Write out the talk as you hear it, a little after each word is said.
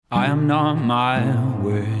I am not my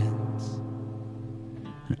words,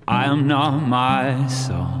 I am not my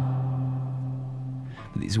song.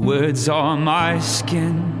 These words are my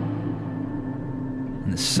skin,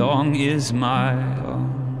 and the song is my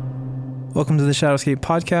own. Welcome to the Shadowscape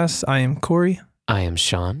Podcast. I am Corey. I am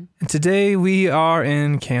Sean. And today we are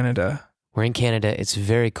in Canada. We're in Canada. It's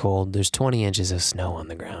very cold. There's 20 inches of snow on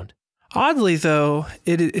the ground. Oddly, though,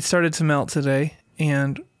 it started to melt today,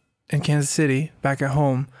 and in Kansas City, back at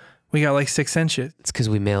home, we got like 6 inches. It's because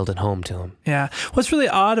we mailed it home to him. Yeah. What's really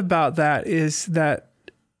odd about that is that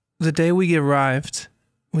the day we arrived,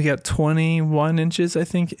 we got 21 inches, I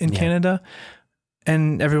think, in Canada.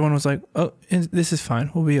 And everyone was like, oh, this is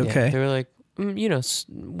fine. We'll be okay. They were like,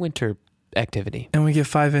 winter activity. And we get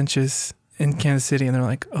 5 inches in Kansas City, and they're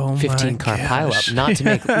like, oh, 15 my car gosh.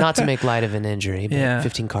 pileup. Not to make light of an injury, but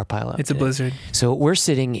 15 car pileup. It's a blizzard. So we're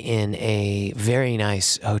sitting in a very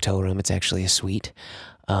nice hotel room. It's actually a suite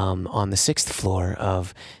on the 6th floor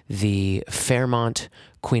of the Fairmont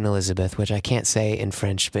Queen Elizabeth, which I can't say in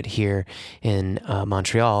French, but here in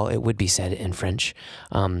Montreal, it would be said in French.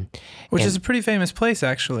 Which is a pretty famous place,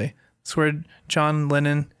 actually. It's where John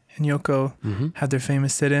Lennon and Yoko had their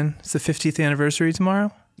famous sit-in. It's the 50th anniversary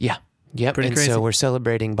tomorrow. Yeah. Yep. Pretty crazy. So we're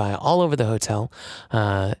celebrating by all over the hotel.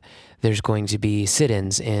 There's going to be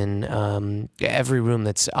sit-ins in every room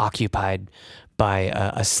that's occupied by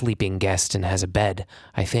a sleeping guest and has a bed,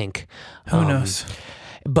 I think. Who knows?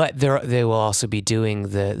 But they will also be doing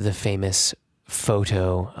the famous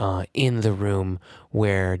photo in the room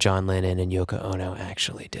where John Lennon and Yoko Ono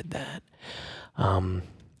actually did that.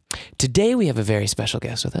 Today we have a very special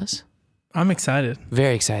guest with us. I'm excited.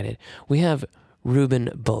 Very excited. We have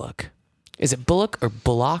Ruben Bullock. Is it Bullock or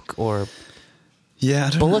Bullock or... Yeah, I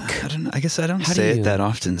don't Bullock? know. I don't know. I guess I don't How say do you- it that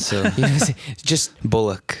often, so... Just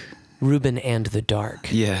Bullock. Ruben and the Dark.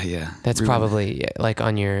 Yeah. That's Ruben. Probably like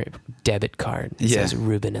on your debit card. It says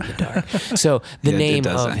Ruben in the Dark. So the Yeah, it name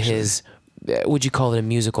does, of actually. his, would you call it a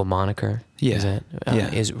musical moniker? Yeah.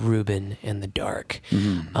 Is Ruben in the Dark.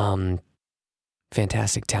 Mm-hmm.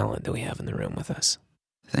 Fantastic talent that we have in the room with us.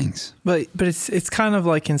 Thanks. But it's kind of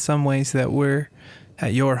like in some ways that we're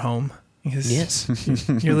at your home. Because Yes.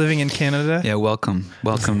 you're living in Canada. Uh, Yeah, welcome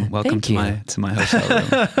Thank to you. my hotel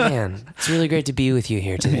room. Man, it's really great to be with you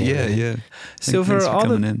here today. Yeah. So for Thanks all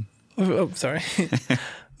coming the in. oh, sorry.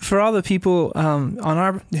 For all the people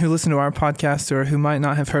who listen to our podcast or who might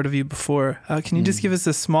not have heard of you before, can you just give us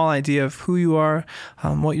a small idea of who you are,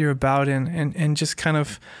 what you're about, and just kind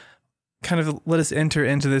of let us enter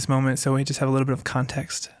into this moment so we just have a little bit of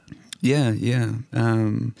context. Yeah. I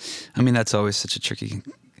mean, that's always such a tricky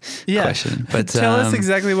question. But tell us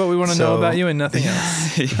exactly what we want to know about you and nothing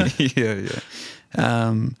else.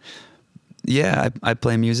 I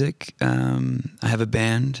play music. I have a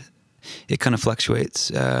band. It kind of fluctuates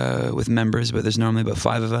with members, but there's normally about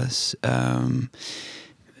 5 of us. And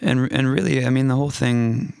really, I mean, the whole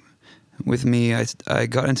thing with me, I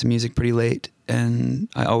got into music pretty late, and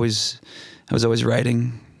I was always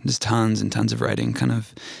writing, just tons and tons of writing, kind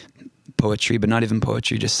of poetry, but not even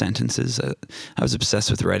poetry, just sentences. I was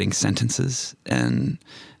obsessed with writing sentences and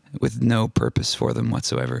with no purpose for them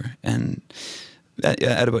whatsoever. And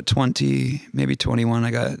at about 20, maybe 21,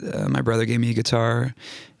 I got my brother gave me a guitar,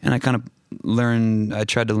 and I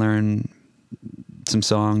tried to learn some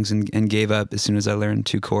songs and gave up as soon as I learned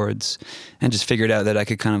 2 chords, and just figured out that I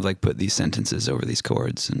could kind of like put these sentences over these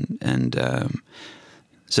chords. And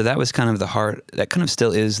so that was kind of the heart, that kind of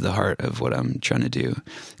still is the heart of what I'm trying to do.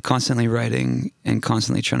 Constantly writing and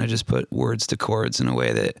constantly trying to just put words to chords in a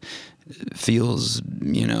way that feels,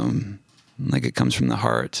 like it comes from the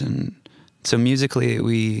heart. And so musically,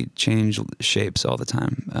 we change shapes all the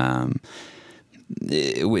time.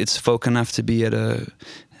 It's folk enough to be at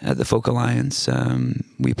the Folk Alliance.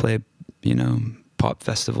 We play, pop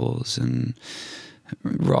festivals and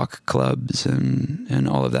rock clubs and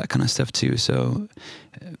all of that kind of stuff too. So,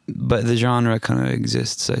 but the genre kind of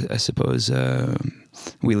exists, I suppose.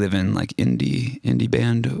 We live in like indie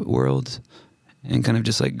band world, and kind of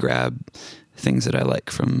just like grab things that I like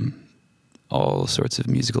from all sorts of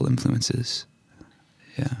musical influences.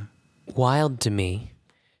 Yeah. Wild to me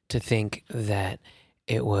to think that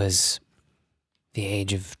it was the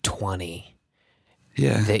age of 20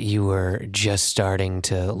 that you were just starting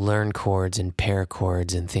to learn chords and pair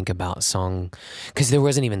chords and think about song, because there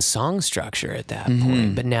wasn't even song structure at that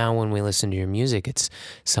point. But now when we listen to your music, it's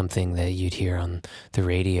something that you'd hear on the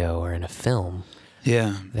radio or in a film.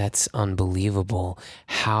 Yeah. That's unbelievable.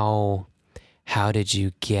 How did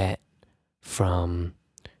you get from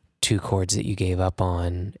 2 chords that you gave up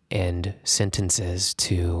on and sentences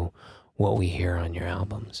to what we hear on your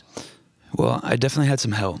albums? Well, I definitely had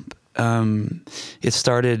some help. It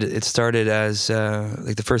started as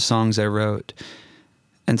like the first songs I wrote,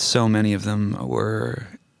 and so many of them were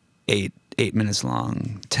 8 minutes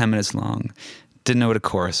long, 10 minutes long. Didn't know what a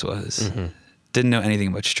chorus was. Mm-hmm. Didn't know anything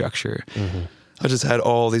about structure. Mm-hmm. I just had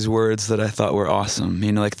all these words that I thought were awesome.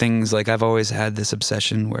 You know, like things like I've always had this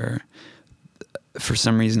obsession where, for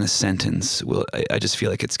some reason, a sentence I just feel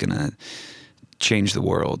like it's gonna change the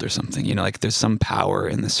world or something. You know, like there's some power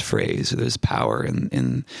in this phrase, or there's power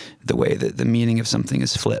in the way that the meaning of something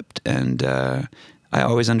is flipped. And I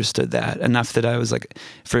always understood that enough that I was like,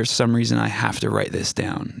 for some reason, I have to write this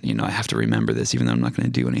down. You know, I have to remember this, even though I'm not going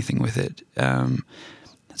to do anything with it.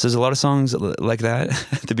 So there's a lot of songs like that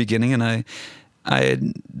at the beginning, and I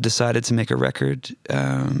had decided to make a record.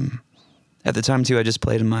 At the time too, I just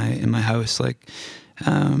played in my house, like.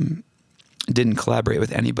 Didn't collaborate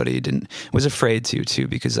with anybody. Was afraid to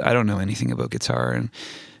because I don't know anything about guitar, and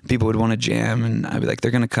people would want to jam, and I'd be like,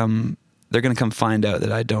 they're gonna come find out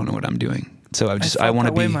that I don't know what I'm doing. So I want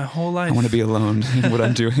to be my whole life. I want to be alone in what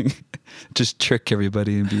I'm doing. Just trick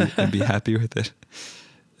everybody and be happy with it.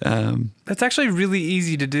 That's actually really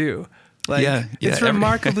easy to do. Like, yeah, it's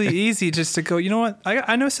remarkably easy just to go, you know what?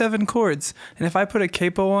 I know 7 chords, and if I put a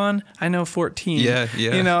capo on, I know 14. Yeah.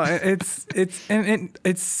 You know,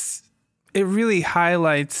 it really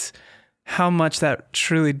highlights how much that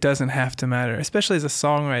truly doesn't have to matter, especially as a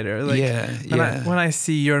songwriter. Like, when I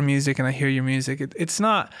see your music and I hear your music, it's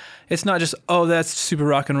not just, oh, that's super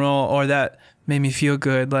rock and roll, or that made me feel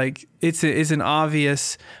good. Like it's an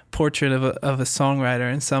obvious portrait of a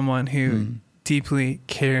songwriter and someone who deeply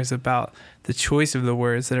cares about the choice of the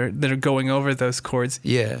words that are going over those chords.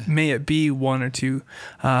 Yeah. May it be 1 or 2.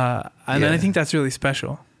 And I think that's really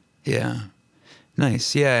special. Yeah.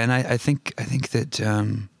 Nice. Yeah. And I think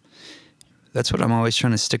that that's what I'm always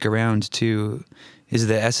trying to stick around to, is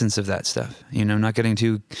the essence of that stuff. You know, not getting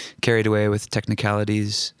too carried away with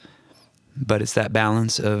technicalities, but it's that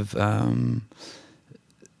balance of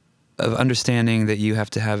understanding that you have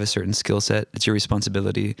to have a certain skill set. It's your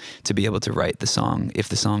responsibility to be able to write the song if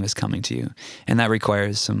the song is coming to you, and that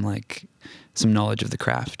requires some knowledge of the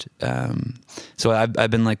craft. So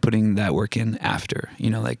I've been like putting that work in after, you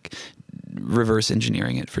know, like reverse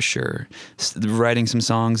engineering it for sure, writing some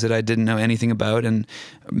songs that I didn't know anything about and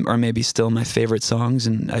are maybe still my favorite songs,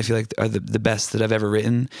 and I feel like are the best that I've ever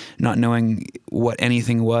written, not knowing what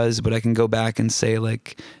anything was, but I can go back and say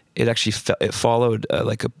like it actually it followed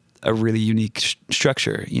like a really unique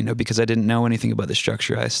structure, you know, because I didn't know anything about the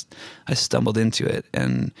structure. I stumbled into it,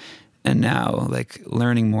 and now, like,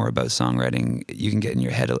 learning more about songwriting, you can get in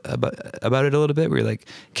your head about it a little bit, where you're like,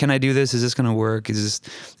 can I do this? Is this going to work? Is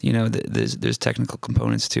this, you know, there's technical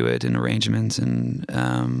components to it and arrangements,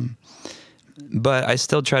 and but I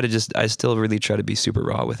still really try to be super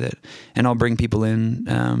raw with it, and I'll bring people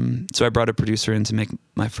in. So I brought a producer in to make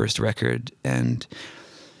my first record, and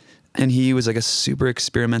he was like a super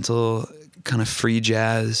experimental, kind of free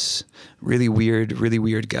jazz, really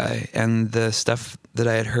weird guy. And the stuff that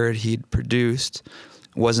I had heard he'd produced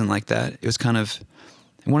wasn't like that. It was kind of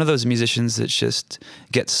one of those musicians that just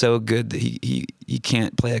gets so good that he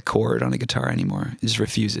can't play a chord on a guitar anymore. He just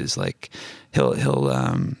refuses. Like he'll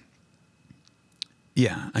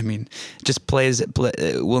just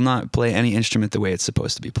will not play any instrument the way it's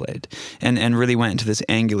supposed to be played, and really went into this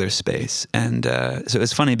angular space. And so it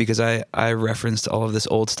was funny because I referenced all of this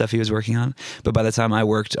old stuff he was working on, but by the time I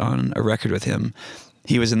worked on a record with him,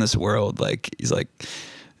 he was in this world, like he's like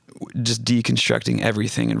just deconstructing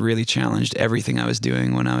everything and really challenged everything I was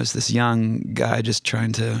doing when I was this young guy just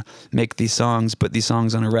trying to make these songs, put these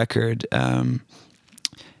songs on a record. And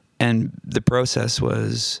the process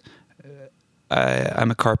was, I'm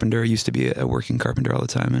a carpenter. I used to be a working carpenter all the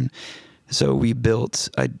time. And so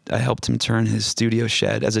I helped him turn his studio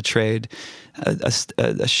shed as a trade,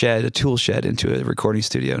 a tool shed, into a recording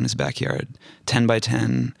studio in his backyard, 10 by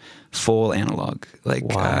 10, full analog. Like,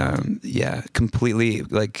 wow. Completely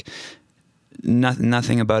like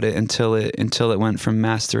nothing about it until it went from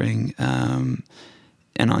mastering,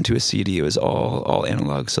 and onto a CD. It was all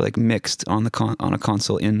analog. So like mixed on a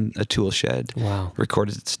console in a tool shed. Wow.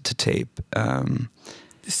 Recorded to tape.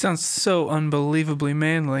 This sounds so unbelievably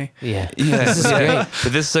manly. Yeah. This is great.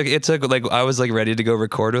 But it took like I was like ready to go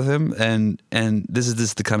record with him, and this is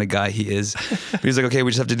just the kind of guy he is. He was like, okay,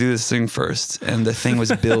 we just have to do this thing first, and the thing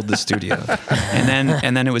was build the studio,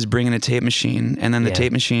 and then it was bringing a tape machine, and then the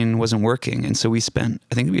tape machine wasn't working, and so we spent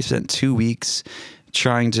 2 weeks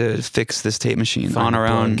trying to fix this tape machine on our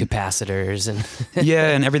own, capacitors and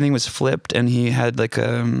and everything was flipped, and he had like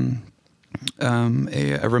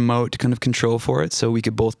a remote kind of control for it, so we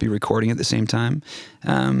could both be recording at the same time.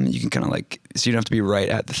 You can kind of so you don't have to be right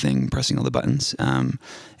at the thing pressing all the buttons, and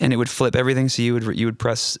it would flip everything. So you would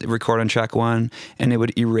press record on track 1, and it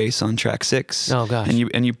would erase on track 6. Oh gosh!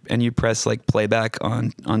 And you press playback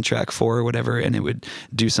on track 4 or whatever, and it would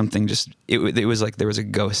do something. It was like there was a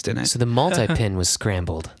ghost in it. So the multi-pin was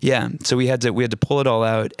scrambled. Yeah. So we had to pull it all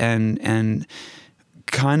out and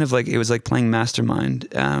kind of it was like playing Mastermind,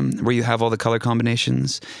 where you have all the color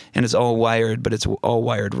combinations and it's all wired, but it's all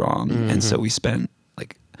wired wrong. Mm-hmm. And so we spent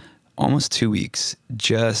almost 2 weeks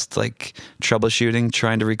just troubleshooting,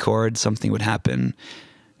 trying to record. Something would happen.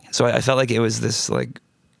 So I felt like it was this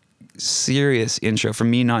serious intro for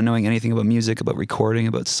me, not knowing anything about music, about recording,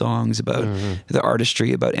 about songs, about the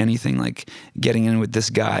artistry, about anything, getting in with this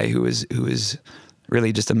guy who is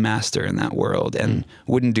really just a master in that world and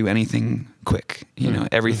wouldn't do anything quick.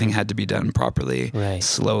 Everything had to be done properly,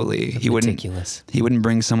 slowly. He wouldn't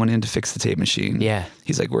bring someone in to fix the tape machine. Yeah.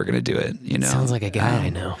 He's like, we're going to do it. Sounds like a guy I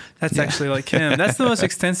know. That's actually like him. That's the most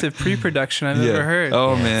extensive pre-production I've ever heard.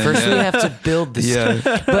 Oh man. First we have to build the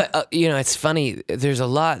stuff. But it's funny. There's a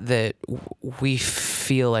lot that we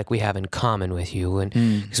feel like we have in common with you, and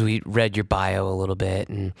because we read your bio a little bit,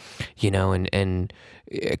 and and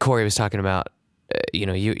Corey was talking about.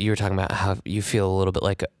 You were talking about how you feel a little bit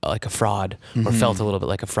like a fraud, or felt a little bit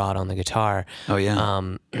like a fraud on the guitar. Oh yeah.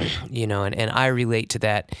 And I relate to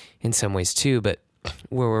that in some ways too. But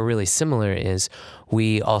where we're really similar is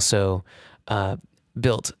we also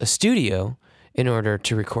built a studio in order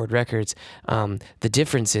to record records. The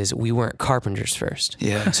difference is we weren't carpenters first.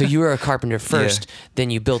 Yeah. So you were a carpenter first, then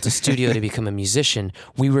you built a studio to become a musician.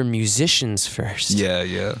 We were musicians first. Yeah,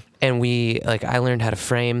 yeah. And I learned how to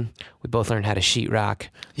frame. We both learned how to sheetrock,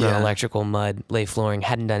 run electrical, mud, lay flooring.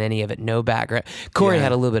 Hadn't done any of it. No background. Corey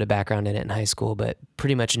had a little bit of background in it in high school, but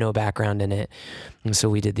pretty much no background in it. And so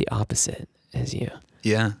we did the opposite as you.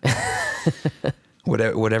 Yeah.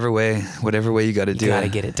 Whatever way you got to do it. You got to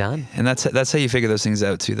get it done. And that's how you figure those things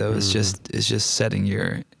out too, though. It's just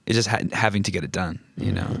having to get it done,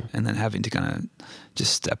 and then having to kind of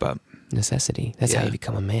just step up. Necessity. That's how you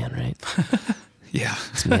become a man, right? Yeah.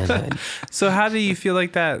 It's manhood. So how do you feel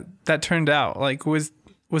like that turned out?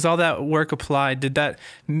 Was all that work applied? Did that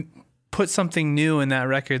put something new in that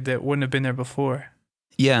record that wouldn't have been there before?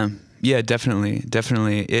 Yeah, definitely.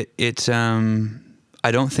 It I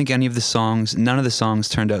don't think none of the songs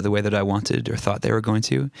turned out the way that I wanted or thought they were going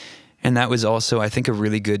to. And that was also, I think, a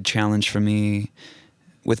really good challenge for me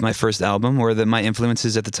with my first album, or my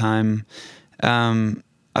influences at the time.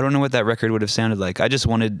 I don't know what that record would have sounded like. I just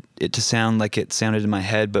wanted it to sound like it sounded in my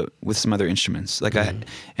head, but with some other instruments.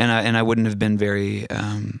 I wouldn't have been very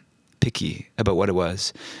picky about what it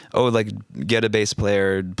was. Oh, get a bass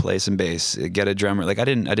player, play some bass, get a drummer. I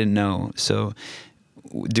didn't know. So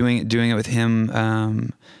doing it with him,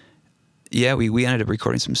 we ended up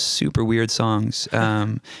recording some super weird songs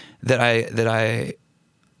that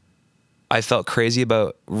I felt crazy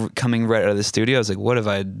about coming right out of the studio. I was like, what have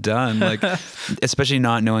I done? Especially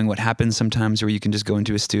not knowing what happens sometimes, where you can just go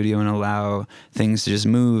into a studio and allow things to just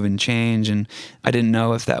move and change. And I didn't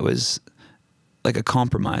know if that was a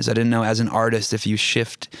compromise. I didn't know as an artist, if you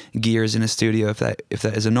shift gears in a studio, if that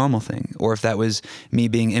is a normal thing, or if that was me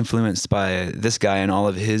being influenced by this guy and all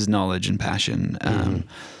of his knowledge and passion.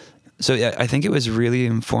 So yeah, I think it was really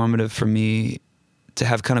informative for me to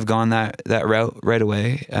have kind of gone that route right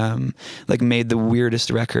away, made the weirdest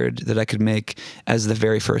record that I could make as the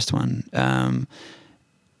very first one.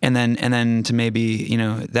 And then to maybe,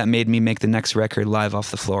 that made me make the next record live off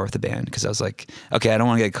the floor with the band, because I was like, okay, I don't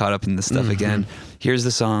want to get caught up in this stuff again. Here's the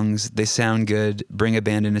songs, they sound good, bring a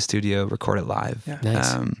band in a studio, record it live. Yeah.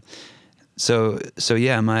 Nice. So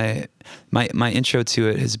yeah, my intro to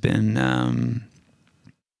it has been,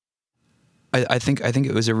 I think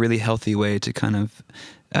it was a really healthy way to kind of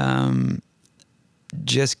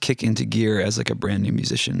just kick into gear as a brand new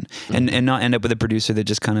musician, and not end up with a producer that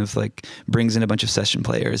just kind of brings in a bunch of session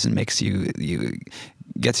players and makes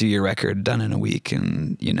gets you your record done in a week.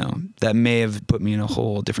 And that may have put me in a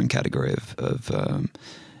whole different category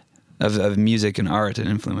of music and art and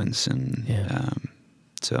influence. And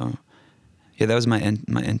so that was my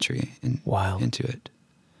entry into it.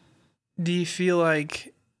 Do you feel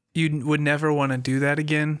like you would never want to do that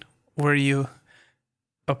again, where you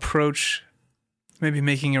approach maybe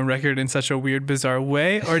making a record in such a weird, bizarre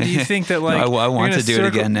way? Or do you think that No, I want to do it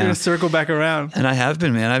again now. You're going to circle back around. And I have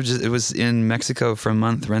been, man. It was in Mexico for a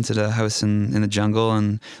month, rented a house in the jungle,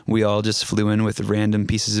 and we all just flew in with random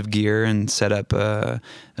pieces of gear and set up a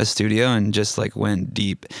studio and just went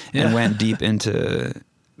deep into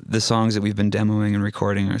the songs that we've been demoing and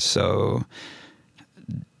recording are so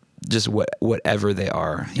just whatever they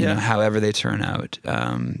are, you know, however they turn out,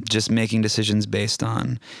 just making decisions based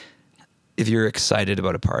on if you're excited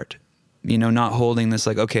about a part, you know, not holding this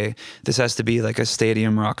like, okay, this has to be like a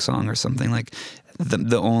stadium rock song or something. Like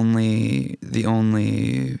the only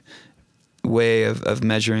way of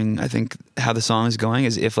measuring, I think, how the song is going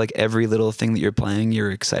is if like every little thing that you're playing,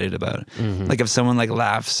 you're excited about. Mm-hmm. Like if someone like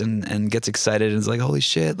laughs and gets excited and is like, holy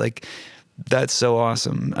shit, like that's so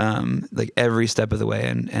awesome. Like every step of the way.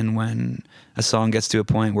 And when a song gets to a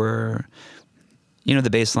point where, you know, the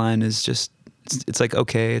bass line is just, it's like,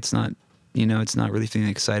 okay, it's not, you know, it's not really feeling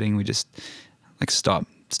exciting. We just like stop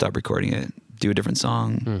recording it, do a different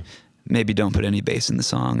song. Maybe don't put any bass in the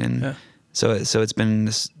song. And so it's been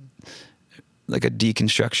this, like a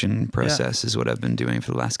deconstruction process is what I've been doing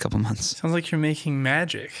for the last couple months. Sounds like you're making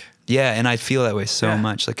magic. Yeah, and I feel that way so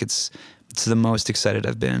much. Like it's the most excited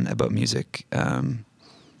I've been about music in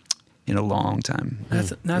a long time.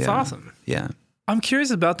 That's awesome. Yeah. I'm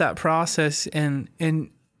curious about that process and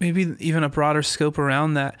maybe even a broader scope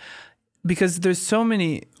around that, because there's so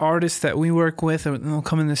many artists that we work with and they'll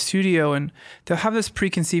come in the studio and they'll have this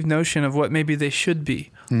preconceived notion of what maybe they should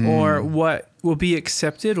be or what will be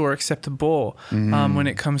accepted or acceptable when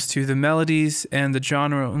it comes to the melodies and the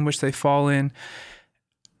genre in which they fall in.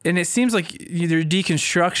 And it seems like their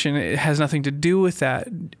deconstruction, it has nothing to do with that.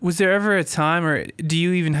 Was there ever a time, or do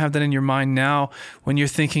you even have that in your mind now when you're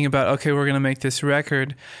thinking about, okay, we're going to make this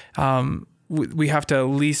record, we have to at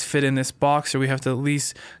least fit in this box, or we have to at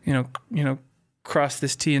least, you know, cross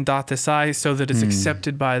this T and dot this I so that it's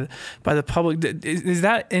accepted by the public? Is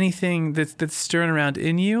that anything that's stirring around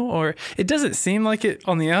in you, or it doesn't seem like it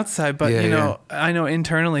on the outside, but I know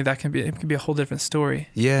internally that can be a whole different story.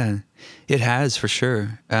 Yeah, it has for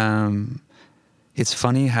sure. It's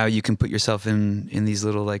funny how you can put yourself in these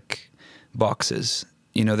little like boxes,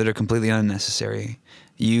 you know, that are completely unnecessary.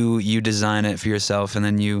 You design it for yourself, and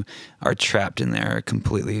then you are trapped in there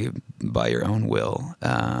completely by your own will.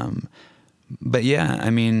 But yeah, I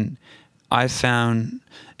mean, I found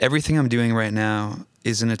everything I'm doing right now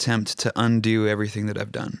is an attempt to undo everything that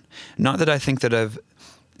I've done. Not that I think that I've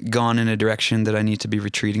gone in a direction that I need to be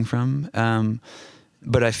retreating from,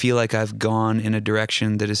 but I feel like I've gone in a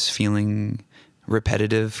direction that is feeling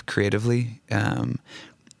repetitive creatively.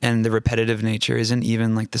 And the repetitive nature isn't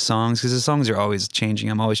even like the songs, because the songs are always changing.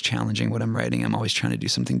 I'm always challenging what I'm writing. I'm always trying to do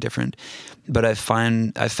something different. But I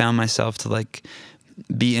found myself to like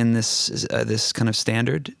be in this kind of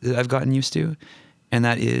standard that I've gotten used to, and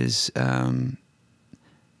that is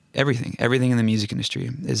everything in the music industry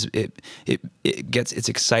is it's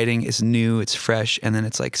exciting, it's new, it's fresh, and then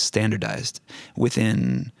it's like standardized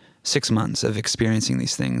within 6 months of experiencing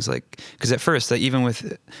these things. Like, because at first, like, even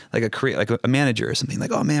with like a manager or something,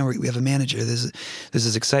 like, oh man, we have a manager, there's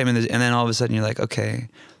this excitement, and then all of a sudden you're like, okay,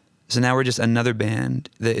 so now we're just another band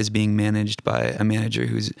that is being managed by a manager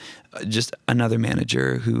who's just another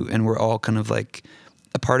manager and we're all kind of like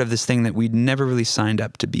a part of this thing that we'd never really signed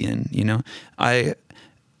up to be in, you know?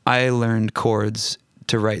 I learned chords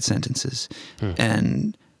to write sentences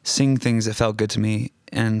and sing things that felt good to me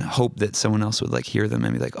and hope that someone else would like hear them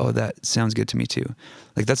and be like, oh, that sounds good to me too.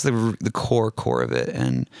 Like that's the core of it.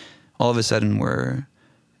 And all of a sudden we're,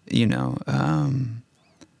 you know,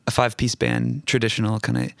 a 5-piece band, traditional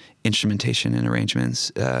kind of instrumentation and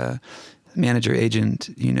arrangements, manager, agent,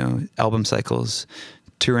 you know, album cycles,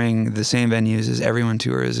 touring the same venues as everyone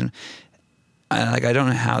tours. And I don't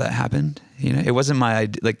know how that happened. You know, it wasn't my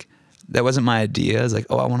idea. Like that wasn't my idea. I was like,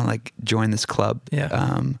 oh, I want to like join this club.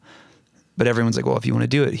 Yeah. But everyone's like, well, if you want to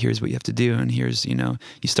do it, here's what you have to do. And here's, you know,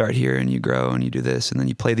 you start here and you grow and you do this. And then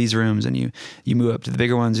you play these rooms and you move up to the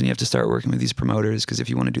bigger ones and you have to start working with these promoters. Because if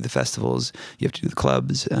you want to do the festivals, you have to do the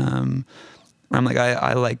clubs. I'm like,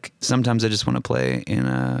 I like, sometimes I just want to play in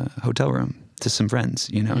a hotel room to some friends,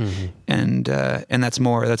 you know? And that's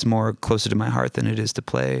more closer to my heart than it is to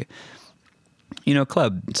play, you know,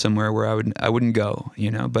 club somewhere where I wouldn't go, you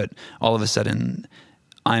know? But all of a sudden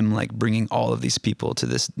I'm like bringing all of these people to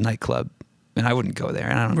this nightclub. And I wouldn't go there.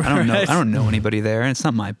 And I don't know anybody there. And it's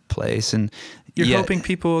not my place. And you're hoping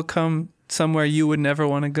people will come somewhere you would never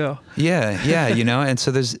want to go. Yeah, you know. And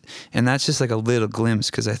so and that's just like a little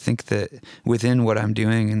glimpse, because I think that within what I'm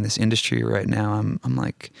doing in this industry right now, I'm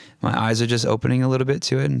like, my eyes are just opening a little bit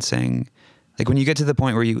to it and saying, like, when you get to the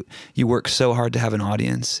point where you work so hard to have an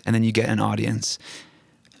audience, and then you get an audience.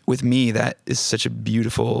 With me, that is such a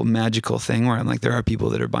beautiful, magical thing where I'm like, there are people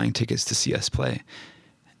that are buying tickets to see us play.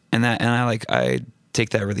 And I take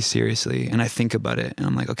that really seriously, and I think about it, and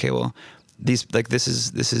I'm like, okay, well, this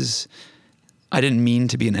is I didn't mean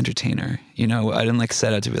to be an entertainer. You know, I didn't like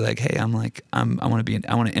set out to be like, hey, I want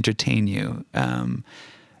to entertain you.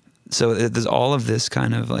 So there's all of this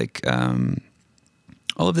kind of like,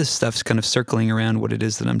 all of this stuff's kind of circling around what it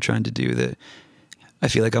is that I'm trying to do that I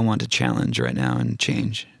feel like I want to challenge right now and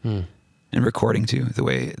change. And recording too, the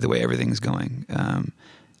way everything's going.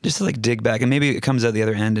 Just to like dig back, and maybe it comes out the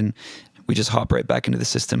other end and we just hop right back into the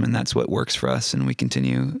system, and that's what works for us, and we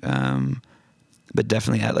continue. But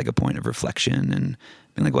definitely at like a point of reflection and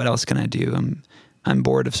being like, what else can I do? I'm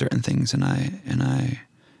bored of certain things, and I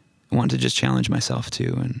want to just challenge myself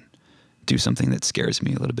too and do something that scares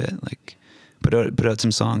me a little bit. Like put out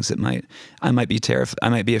some songs that I might be terrified. I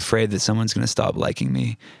might be afraid that someone's going to stop liking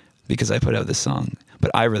me because I put out this song,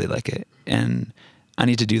 but I really like it, and I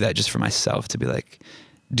need to do that just for myself to be like,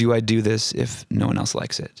 do I do this if no one else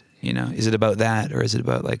likes it? You know, is it about that, or is it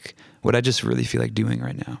about like what I just really feel like doing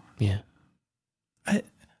right now? Yeah.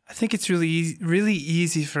 I think it's really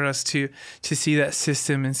easy for us to see that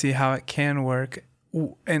system and see how it can work.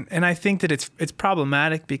 And I think that it's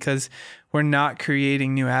problematic because we're not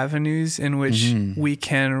creating new avenues in which we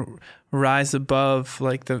can rise above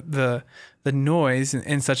like the noise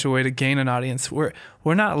in such a way to gain an audience. We're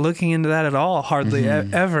not looking into that at all, hardly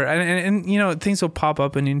ever. And you know, things will pop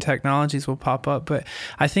up and new technologies will pop up, but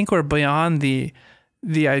I think we're beyond the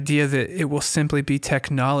idea that it will simply be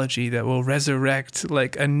technology that will resurrect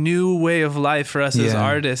like a new way of life for us as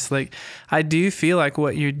artists. Like I do feel like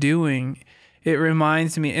what you're doing, it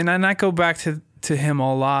reminds me, and I go back to him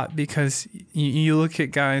a lot because you look at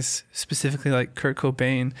guys specifically like Kurt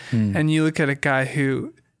Cobain, and you look at a guy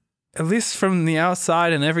who, at least from the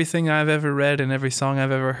outside and everything I've ever read and every song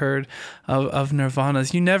I've ever heard of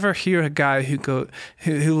Nirvana's, you never hear a guy who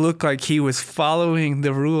looked like he was following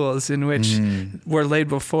the rules in which were laid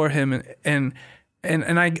before him. And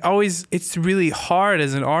I always, it's really hard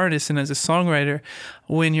as an artist and as a songwriter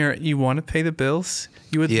when you want to pay the bills.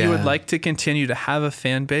 You would like to continue to have a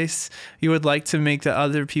fan base. You would like to make the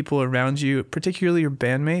other people around you, particularly your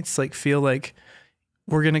bandmates, like feel like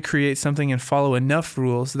we're going to create something and follow enough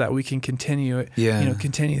rules that we can continue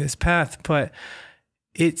this path. But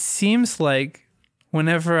it seems like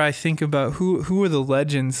whenever I think about who are the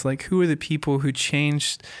legends, like who are the people who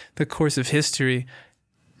changed the course of history,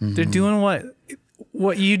 they're doing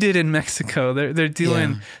what you did in Mexico.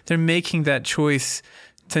 They're making that choice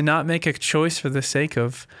to not make a choice for the sake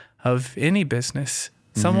of any business.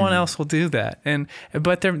 Someone else will do that.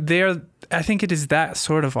 But they're I think it is that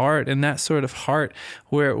sort of art and that sort of heart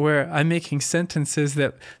where I'm making sentences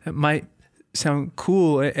that might sound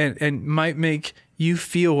cool and might make you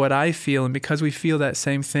feel what I feel. And because we feel that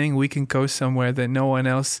same thing, we can go somewhere that no one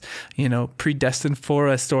else, predestined for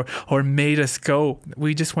us or made us go.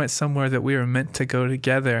 We just went somewhere that we were meant to go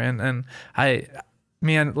together. And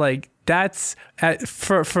like that's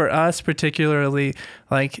for us particularly,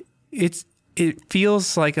 like it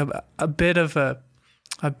feels like a bit of a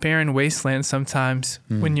barren wasteland sometimes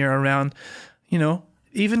when you're around,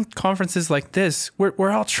 even conferences like this.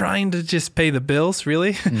 We're all trying to just pay the bills,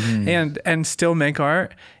 really, and still make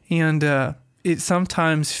art. And it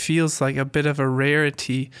sometimes feels like a bit of a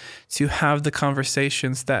rarity to have the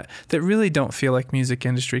conversations that really don't feel like music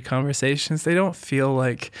industry conversations. They don't feel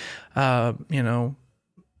like,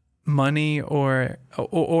 money or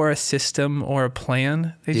a system or a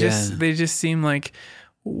plan. They just seem like,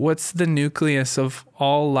 what's the nucleus of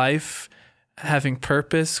all life having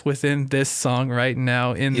purpose within this song right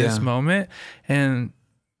now in this moment? And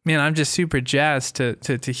man, I'm just super jazzed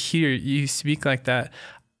to hear you speak like that.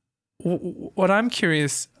 What I'm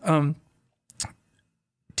curious,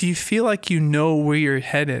 do you feel like you know where you're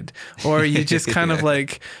headed, or are you just kind of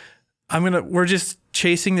like, we're just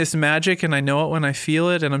chasing this magic and I know it when I feel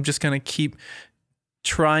it, and I'm just going to keep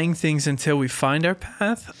trying things until we find our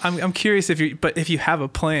path? I'm curious if you have a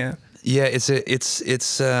plan. Yeah, it's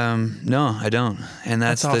no, I don't. And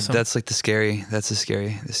that's awesome. That's like the scary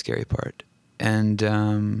part. And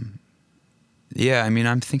I'm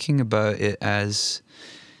thinking about it as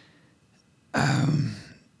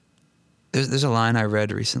there's a line I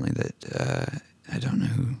read recently that I don't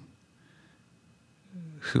know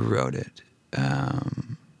who wrote it.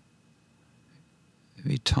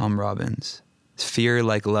 Maybe Tom Robbins. Fear,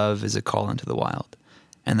 like love, is a call into the wild.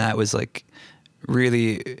 And that was like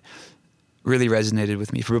really, really resonated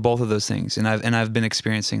with me for both of those things. And I've been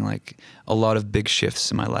experiencing like a lot of big shifts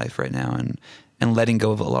in my life right now, and letting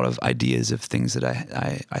go of a lot of ideas of things that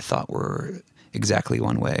I thought were exactly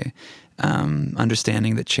one way.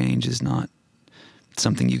 Understanding that change is not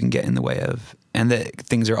something you can get in the way of, and that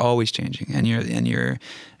things are always changing, and you're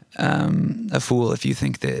a fool if you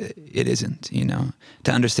think that it isn't, you know,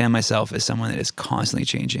 to understand myself as someone that is constantly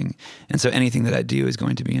changing. And so anything that I do is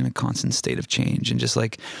going to be in a constant state of change. And just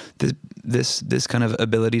like this kind of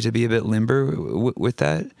ability to be a bit limber with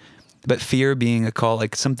that, but fear being a call,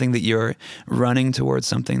 like something that you're running towards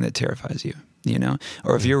something that terrifies you, you know,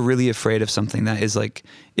 or if you're really afraid of something that is like,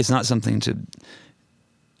 it's not something to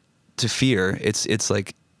fear. It's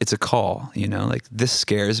like, it's a call, you know, like this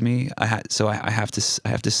scares me. I have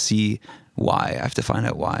to see why. I have to find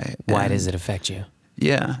out why. Why does it affect you?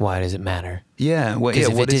 Yeah. Why does it matter? Yeah. What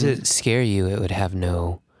didn't scare you, it would have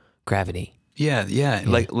no gravity. Yeah.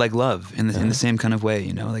 Like love in the same kind of way,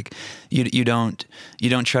 you know, like you don't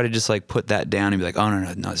try to just like put that down and be like, oh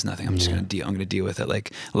no, it's nothing. I'm just going to deal with it.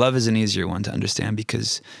 Like love is an easier one to understand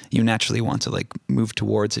because you naturally want to like move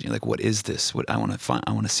towards it. You're like, what is this? What I want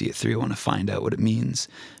to see it through. I want to find out what it means.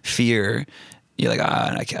 Fear, you're like,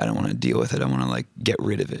 I don't want to deal with it. I want to like get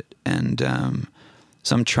rid of it. And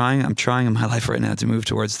so I'm trying in my life right now to move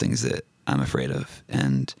towards things that I'm afraid of.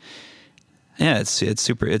 And yeah, it's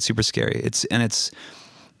super scary.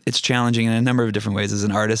 It's challenging in a number of different ways as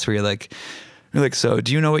an artist where you're like, so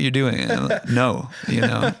do you know what you're doing? And I'm like, no, you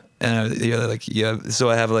know, and you're like, yeah.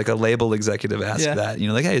 So I have like a label executive ask that, you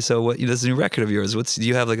know, like, hey, so what, this new record of yours, do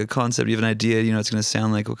you have like a concept? Do you have an idea? You know, it's going to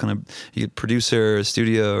sound like what kind of producer or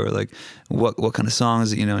studio or like what kind of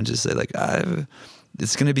songs, you know, and just say like,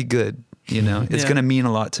 it's going to be good. You know, it's going to mean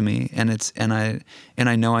a lot to me, and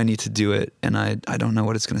I know I need to do it, and I don't know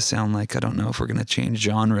what it's going to sound like. I don't know if we're going to change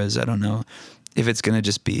genres. I don't know if it's going to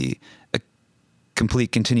just be a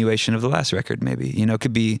complete continuation of the last record. Maybe, you know, it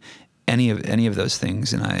could be any of those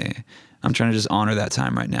things, and I'm trying to just honor that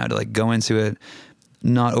time right now to like go into it,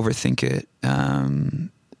 not overthink it,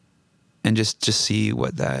 and just see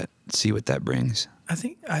what that brings. I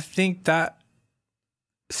think that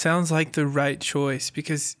sounds like the right choice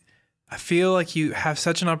because I feel like you have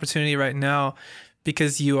such an opportunity right now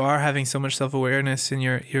because you are having so much self-awareness and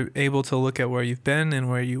you're able to look at where you've been and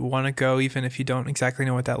where you want to go, even if you don't exactly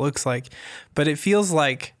know what that looks like. But it feels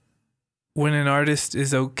like when an artist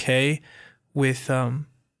is okay with,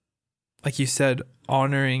 like you said,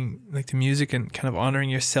 honoring like the music and kind of honoring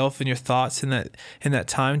yourself and your thoughts in that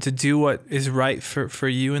time to do what is right for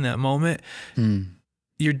you in that moment.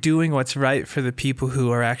 You're doing what's right for the people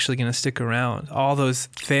who are actually going to stick around. All those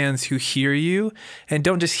fans who hear you and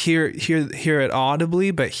don't just hear it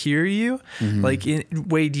audibly, but hear you like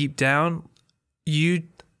way deep down.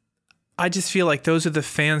 I just feel like those are the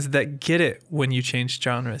fans that get it when you change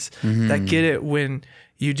genres, that get it when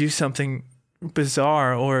you do something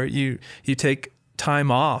bizarre or you take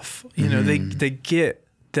time off. You know, they get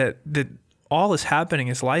that all is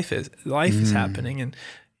happening as life is happening and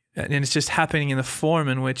it's just happening in the form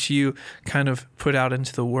in which you kind of put out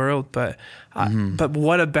into the world. But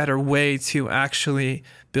what a better way to actually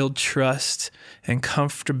build trust and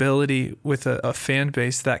comfortability with a fan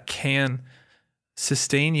base that can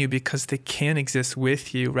sustain you because they can exist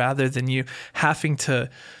with you rather than you having to,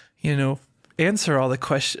 you know, answer all the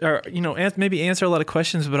questions or, you know, maybe answer a lot of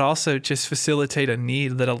questions, but also just facilitate a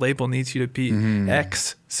need that a label needs you to be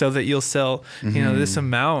X so that you'll sell, you know, this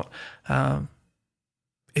amount.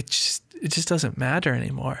 It just doesn't matter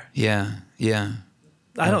anymore. Yeah.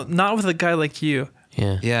 Not with a guy like you.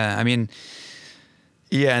 Yeah. I mean,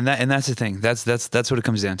 yeah, and that's the thing. That's what it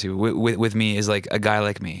comes down to. With me is like a guy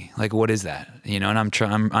like me. Like, what is that? You know,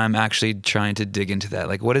 and I'm actually trying to dig into that.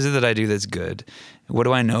 Like, what is it that I do that's good? What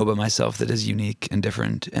do I know about myself that is unique and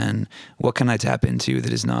different? And what can I tap into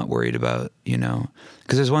that is not worried about? You know,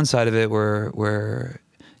 because there's one side of it where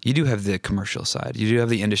you do have the commercial side. You do have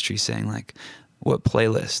the industry saying like, what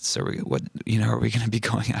playlists are we going to be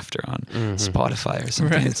going after on Spotify or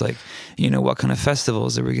something? Right. It's like, you know, what kind of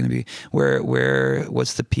festivals are we going to be,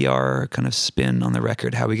 what's the PR kind of spin on the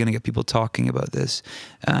record? How are we going to get people talking about this?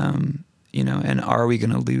 You know, and are we going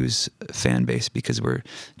to lose fan base because we're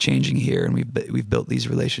changing here and we've built these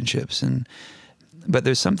relationships but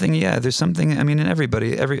there's something, I mean, in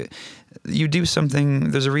everybody, you do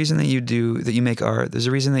something, there's a reason that you make art. There's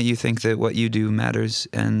a reason that you think that what you do matters.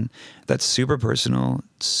 And that's super personal,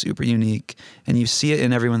 super unique. And you see it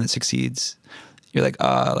in everyone that succeeds. You're like,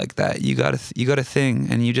 like that, you got a thing.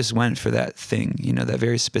 And you just went for that thing, you know, that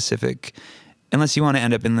very specific, unless you want to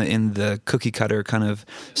end up in the cookie cutter kind of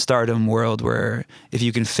stardom world where if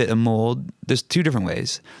you can fit a mold, there's two different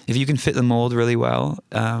ways. If you can fit the mold really well,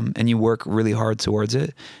 and you work really hard towards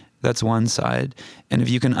it, that's one side. And if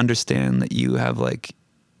you can understand that you have like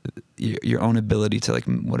your own ability to like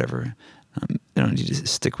whatever, don't need to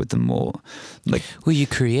stick with the mold. Like, well, you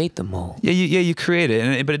create the mold. Yeah, you create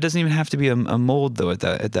it, but it doesn't even have to be a mold though. At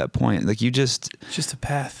that point, like it's just a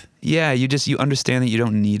path. Yeah, you understand that you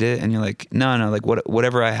don't need it, and you're like, no, like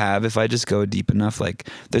whatever I have, if I just go deep enough, like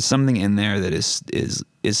there's something in there that is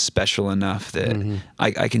special enough that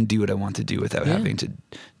I can do what I want to do without having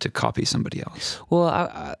to copy somebody else.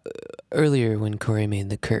 Well, earlier when Corey made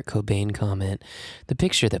the Kurt Cobain comment, the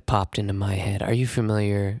picture that popped into my head. Are you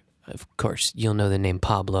familiar? Of course, you'll know the name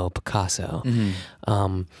Pablo Picasso,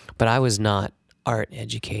 but I was not art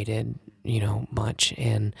educated, much.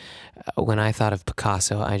 And when I thought of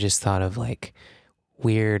Picasso, I just thought of like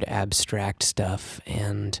weird abstract stuff,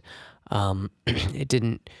 and it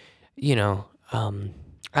didn't,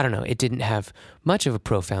 I don't know, it didn't have much of a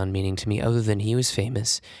profound meaning to me other than he was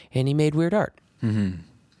famous and he made weird art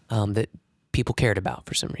that people cared about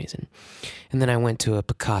for some reason. And then I went to a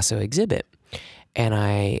Picasso exhibit, and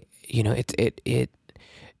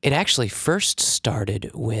it actually first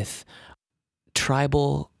started with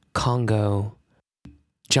tribal Congo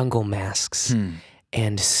jungle masks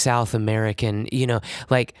and South American,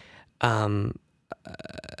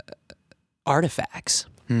 artifacts.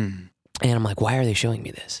 And I'm like, why are they showing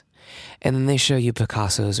me this? And then they show you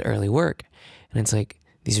Picasso's early work, and it's like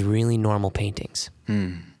these really normal paintings.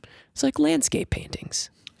 It's like landscape paintings,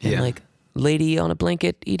 and like lady on a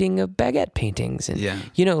blanket eating a baguette paintings, and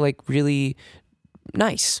like really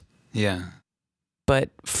nice, but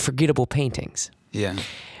forgettable paintings.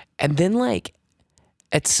 And then like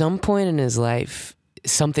at some point in his life,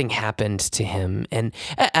 something happened to him, and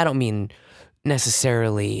I don't mean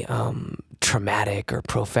necessarily traumatic or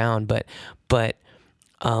profound, but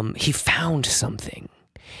he found something,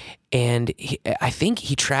 and I think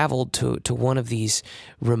he traveled to one of these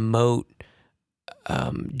remote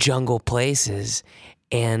jungle places,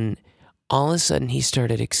 and all of a sudden he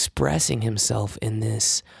started expressing himself in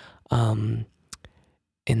this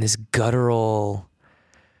guttural,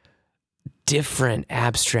 different,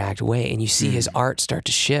 abstract way, and you see his art start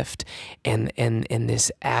to shift, and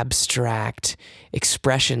this abstract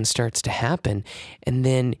expression starts to happen, and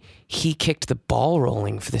then he kicked the ball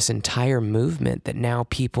rolling for this entire movement that now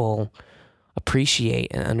people appreciate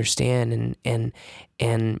and understand,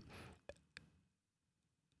 and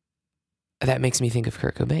that makes me think of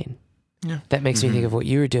Kurt Cobain. Yeah. That makes me think of what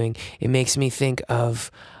you were doing. It makes me think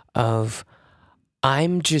of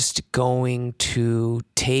I'm just going to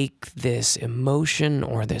take this emotion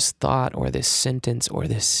or this thought or this sentence or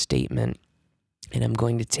this statement, and I'm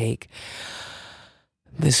going to take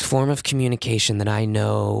this form of communication that I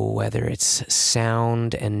know, whether it's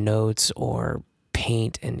sound and notes or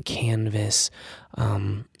paint and canvas,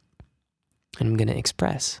 and I'm going to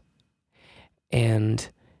express. And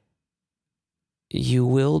you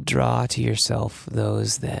will draw to yourself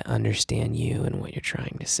those that understand you and what you're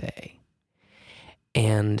trying to say.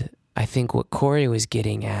 And I think what Corey was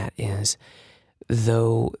getting at is,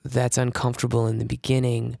 though that's uncomfortable in the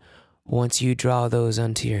beginning, once you draw those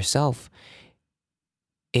unto yourself,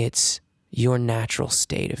 it's your natural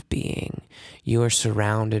state of being. You're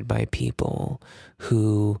surrounded by people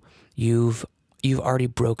who you've already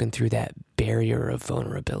broken through that barrier of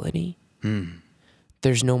vulnerability.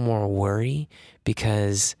 There's no more worry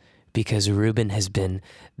because Ruben has been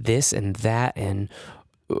this and that and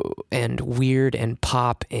weird and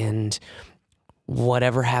pop and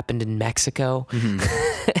whatever happened in Mexico.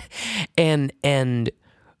 and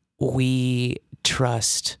we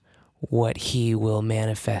trust what he will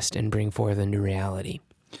manifest and bring forth into reality.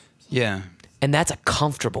 Yeah. And that's a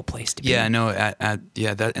comfortable place to be. Yeah, no,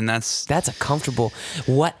 that's a comfortable.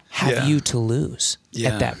 What have you to lose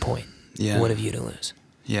at that point? Yeah. What have you to lose?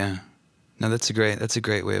 Yeah. No, that's a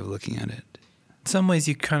great way of looking at it. In some ways,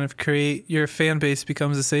 you kind of create your fan base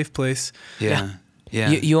becomes a safe place. Yeah.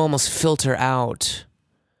 You almost filter out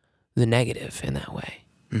the negative in that way.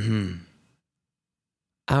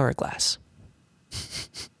 Hourglass.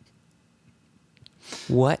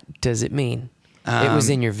 What does it mean? It was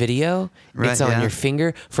in your video. Right, it's on your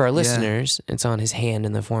finger. For our listeners, it's on his hand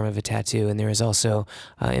in the form of a tattoo. And there is also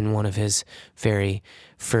in one of his very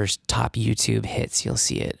first top YouTube hits, you'll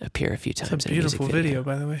see it appear a few times. It's a beautiful video,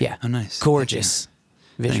 by the way. Yeah. Oh, nice. Gorgeous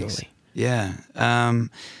visually. Thanks. Yeah.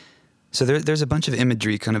 So there's a bunch of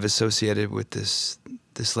imagery kind of associated with this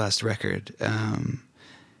last record. And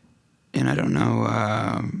I don't know,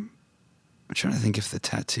 I'm trying to think if the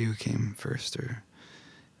tattoo came first or...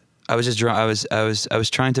 I was just I was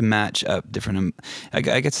trying to match up different. I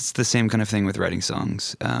guess it's the same kind of thing with writing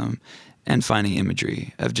songs, and finding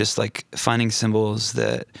imagery of just like finding symbols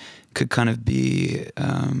that could kind of be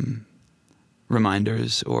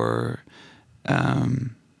reminders or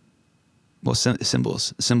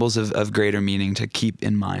symbols of greater meaning to keep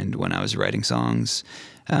in mind when I was writing songs.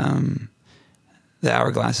 The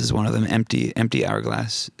hourglass is one of them, empty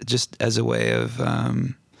hourglass, just as a way of,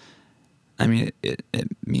 I mean, it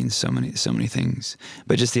means so many things,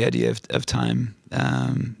 but just the idea of time,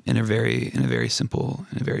 in a very simple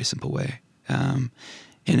way.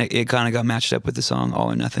 And it kind of got matched up with the song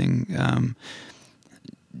All or Nothing.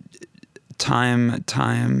 Time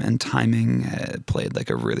and timing played like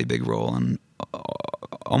a really big role in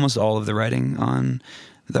almost all of the writing on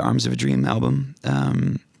the Arms of a Dream album.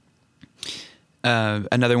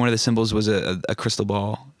 Another one of the symbols was a crystal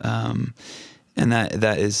ball, and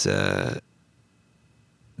that is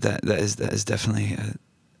definitely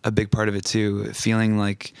a big part of it too. Feeling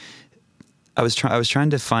like I was trying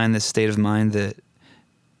to find this state of mind that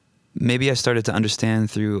maybe I started to understand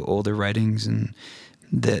through older writings, and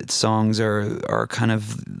that songs are kind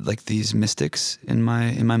of like these mystics in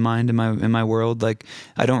my mind, in my world. Like,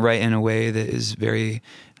 I don't write in a way that is very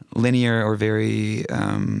linear or very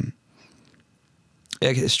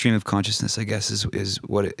a stream of consciousness, I guess, is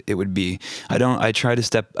what it would be. I try to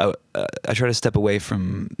step out. I try to step away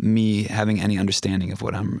from me having any understanding of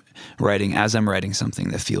what I'm writing as I'm writing something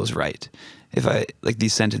that feels right. If I like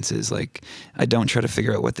these sentences, like, I don't try to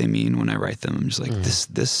figure out what they mean when I write them. I'm just like,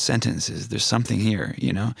 this sentence there's something here,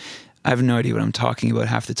 you know. I have no idea what I'm talking about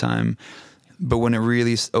half the time, but when it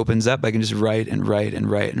really opens up, I can just write and write and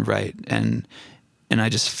write and write, and I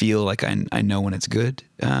just feel like I know when it's good.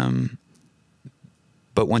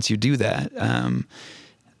 But once you do that,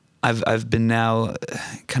 I've been now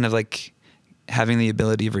kind of like having the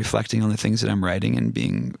ability of reflecting on the things that I'm writing and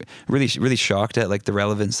being really, really shocked at like the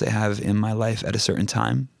relevance they have in my life at a certain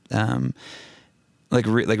time.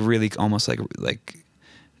 Really almost like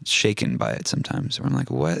shaken by it sometimes, where I'm like,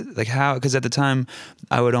 what? Like, how? Because at the time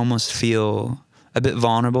I would almost feel a bit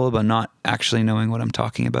vulnerable about not actually knowing what I'm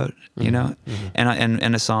talking about, you know?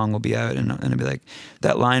 And a song will be out and I'll be like,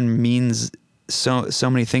 that line means so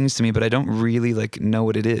many things to me, but I don't really like know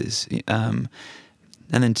what it is.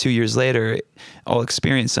 And then 2 years later, I'll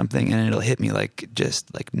experience something and it'll hit me like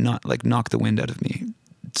just like not like knock the wind out of me.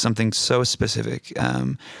 Something so specific.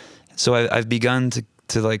 So I've begun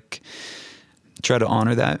to like try to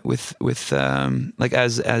honor that with like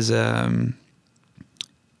as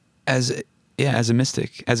a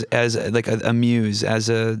mystic, as like a muse,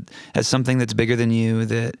 as something that's bigger than you,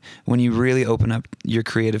 that when you really open up your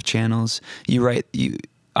creative channels,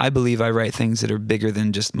 I believe I write things that are bigger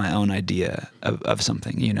than just my own idea of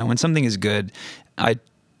something, you know. When something is good, I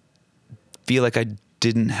feel like I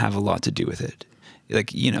didn't have a lot to do with it.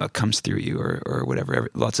 Like, you know, it comes through you or whatever.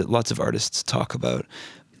 Lots of artists talk about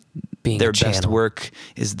being their best work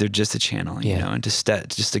is they're just a channel, you know, and just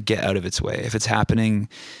to get out of its way. If it's happening,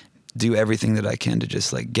 do everything that I can to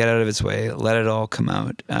just like get out of its way, let it all come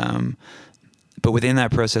out. But within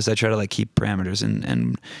that process, I try to like keep parameters,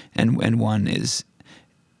 and one is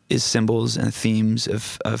symbols and themes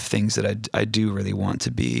of things that I do really want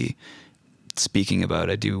to be speaking about.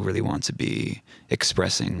 I do really want to be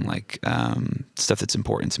expressing, like stuff that's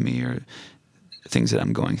important to me or things that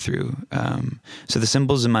I'm going through. So the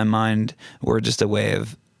symbols in my mind were just a way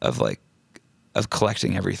of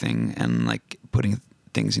collecting everything and like putting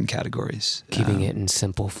things in categories. Keeping it in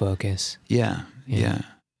simple focus. Yeah.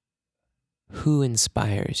 Who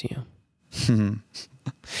inspires you?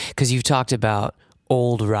 Because you've talked about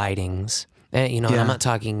old writings. You know, I'm not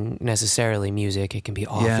talking necessarily music. It can be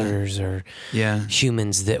authors or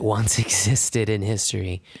humans that once existed in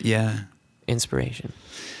history. Yeah. Inspiration.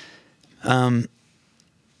 I'm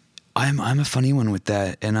a funny one with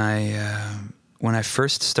that. And when I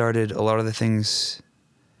first started, a lot of the things,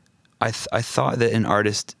 I thought that an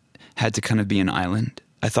artist had to kind of be an island.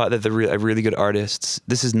 I thought that a really good artist,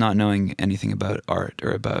 this is not knowing anything about art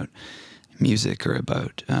or about music or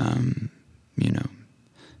about, you know,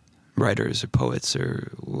 writers or poets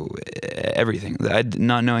or everything.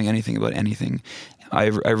 Not knowing anything about anything. I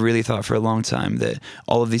really thought for a long time that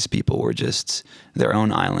all of these people were just their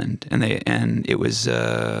own island, and it was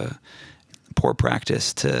poor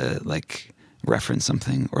practice to like reference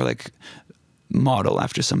something or like model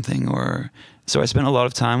after something. Or so I spent a lot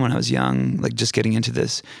of time when I was young, like just getting into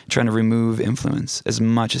this, trying to remove influence as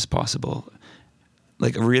much as possible.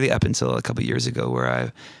 Like really up until a couple of years ago,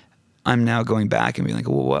 where I'm now going back and being like,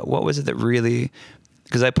 well, what was it that really?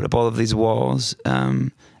 Because I put up all of these walls,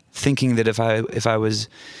 thinking that if I was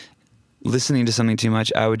listening to something too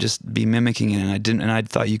much, I would just be mimicking it, and I didn't. And I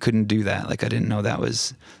thought you couldn't do that. Like I didn't know that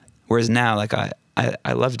was. Whereas now, like I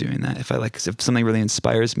love doing that. If something really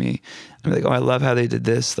inspires me, I'm like, oh, I love how they did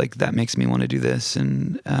this. Like that makes me want to do this.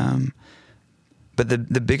 And but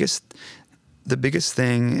the biggest the biggest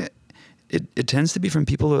thing, it tends to be from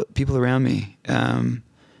people around me,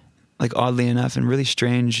 like oddly enough, and really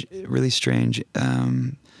strange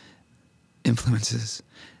influences.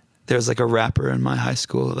 There's like a rapper in my high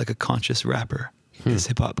school, like a conscious rapper, this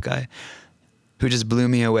hip hop guy, who just blew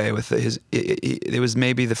me away with his. It was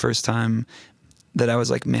maybe the first time that I was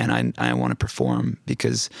like, man, I want to perform,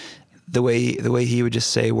 because the way he would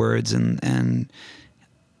just say words and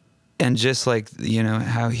just like, you know,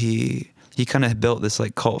 how he kind of built this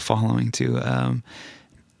like cult following too,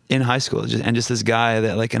 in high school, just this guy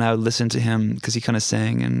that like, and I would listen to him because he kind of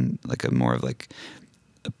sang in like a more of like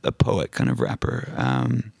a poet kind of rapper.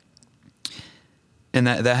 And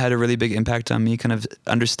that had a really big impact on me, kind of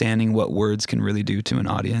understanding what words can really do to an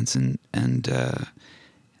audience. And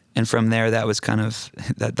from there, that was kind of,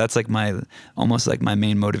 that's like almost like my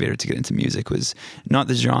main motivator to get into music, was not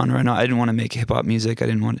the genre. No, I didn't want to make hip hop music.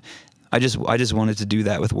 I just wanted to do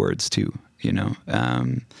that with words too, you know?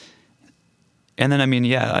 And then, I mean,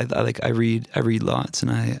 yeah, I read lots,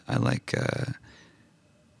 and I like Kurt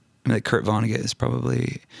Vonnegut is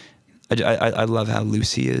probably, I love how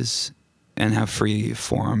loose he is and how free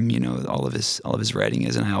form, you know, all of his writing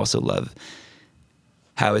is. And I also love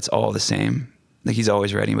how it's all the same. Like, he's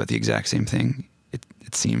always writing about the exact same thing.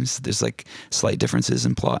 It seems there's like slight differences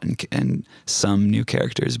in plot and some new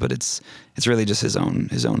characters, but it's really just his own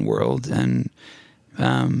world. And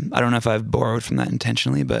I don't know if I've borrowed from that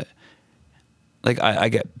intentionally, but like I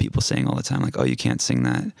get people saying all the time, like, oh, you can't sing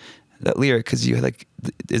that lyric because you like,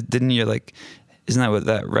 didn't you like, isn't that what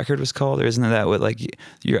that record was called, or isn't that what like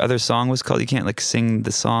your other song was called? You can't like sing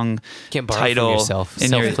the song can't borrow title from yourself.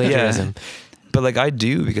 Self-plagiarism. Yeah. But like I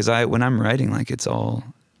do, because when I'm writing, like it's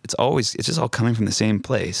just all coming from the same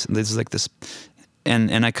place. And there's like this,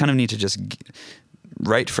 and I kind of need to just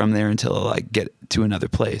write from there until I like get to another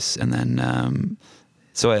place, and then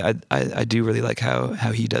so I do really like how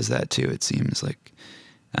he does that too. It seems like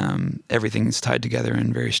everything's tied together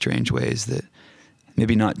in very strange ways that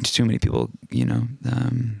maybe not too many people, you know,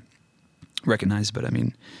 recognize. But I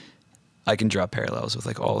mean, I can draw parallels with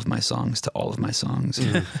like all of my songs to all of my songs.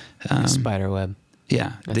 Spiderweb.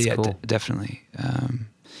 Yeah, that's cool. Definitely.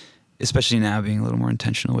 Especially now being a little more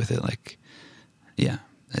intentional with it. Like, yeah,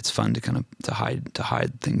 it's fun to kind of to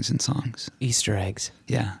hide things in songs. Easter eggs.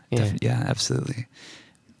 Yeah, yeah, absolutely.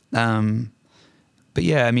 But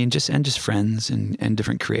yeah, I mean, just friends and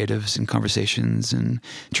different creatives and conversations and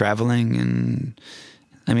traveling. And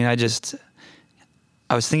I mean, I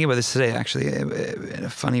was thinking about this today, actually, in a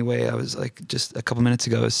funny way. I was like, just a couple minutes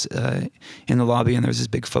ago, in the lobby, and there was this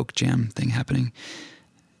big folk jam thing happening.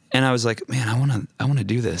 And I was like, man, I want to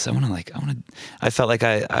do this. I felt like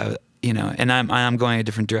I you know, and I'm going a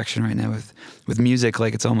different direction right now with music.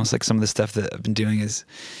 Like, it's almost like some of the stuff that I've been doing is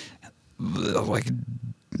like, I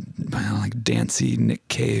don't know, like dancey Nick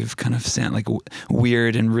Cave kind of sound, like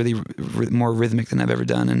weird and really more rhythmic than I've ever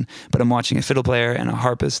done. But I'm watching a fiddle player and a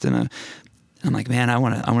harpist and I'm like, man, I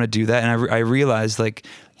want to do that. And I realized like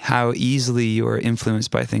how easily you're influenced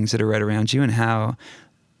by things that are right around you, and how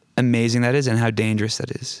amazing that is, and how dangerous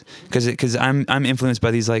that is. Because I'm influenced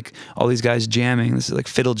by these, like, all these guys jamming. This is like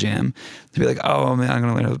fiddle jam. To be like, oh man, I'm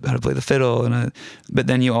gonna learn how to play the fiddle. But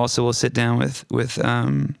then you also will sit down with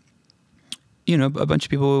you know, a bunch of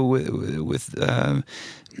people with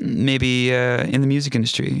maybe in the music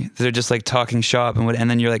industry that are just like talking shop and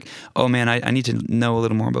then you're like, oh man, I need to know a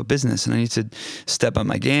little more about business, and I need to step up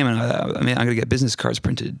my game, and I mean, I'm gonna get business cards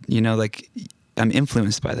printed, you know, like I'm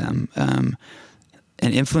influenced by them.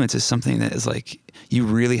 And influence is something that is like, you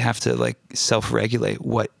really have to like self-regulate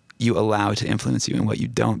what you allow to influence you and what you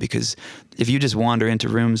don't, because if you just wander into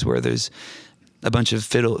rooms where there's a bunch of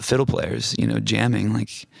fiddle players, you know, jamming,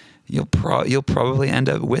 like you'll probably end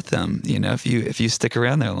up with them, you know, if you stick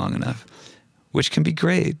around there long enough, which can be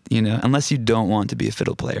great, you know, unless you don't want to be a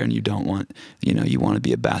fiddle player and you don't want, you know, you want to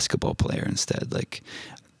be a basketball player instead. Like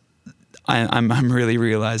I'm really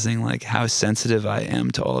realizing like how sensitive I am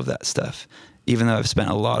to all of that stuff, even though I've spent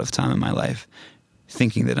a lot of time in my life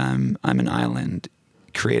thinking that I'm an island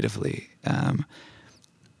creatively.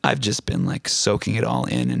 I've just been like soaking it all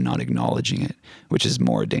in and not acknowledging it, which is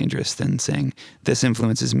more dangerous than saying, this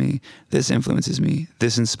influences me, this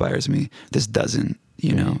inspires me, this doesn't,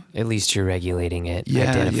 you know. At least you're regulating it,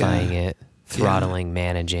 identifying it, throttling,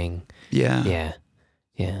 managing. Yeah.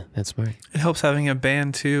 Yeah, that's smart. It helps having a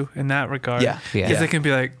band too in that regard. Yeah. Because they can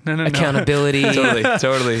be like, no. Accountability.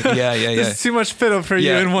 Totally. Yeah. There's too much fiddle for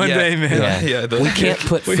you in one day, man. Yeah. We can't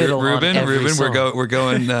put fiddle on every song. We're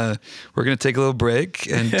going. We're gonna take a little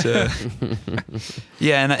break, and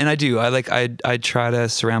and I do. I try to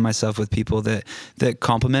surround myself with people that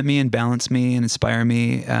compliment me and balance me and inspire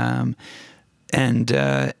me. and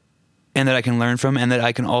that I can learn from, and that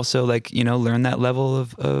I can also like, you know, learn that level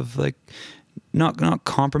of like not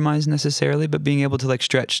compromise necessarily, but being able to like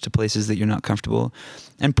stretch to places that you're not comfortable,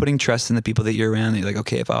 and putting trust in the people that you're around. That you're like,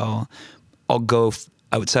 okay, if I'll go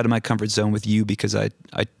outside of my comfort zone with you, because I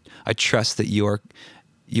trust that your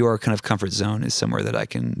kind of comfort zone is somewhere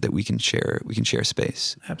that we can share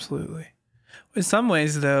space. Absolutely. In some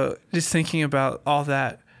ways, though, just thinking about all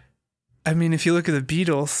that, I mean, if you look at the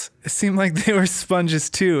Beatles, it seemed like they were sponges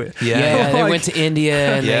too. Yeah, they went to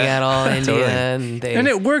India and they got all India, totally. and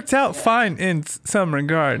it worked out fine in some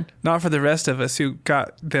regard. Not for the rest of us who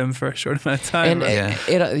got them for a short amount of time. And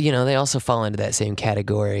it you know, they also fall into that same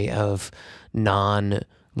category of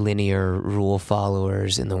non-linear rule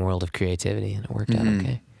followers in the world of creativity, and it worked out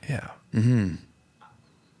okay. Yeah. Mm-hmm.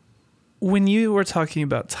 When you were talking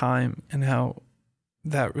about time and how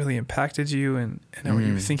that really impacted you, and how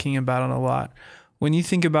you were thinking about it a lot, when you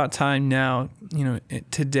think about time now, you know,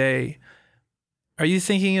 today, are you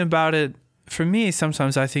thinking about it? For me,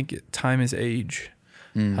 sometimes I think time is age.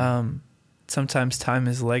 Sometimes time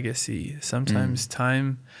is legacy. Sometimes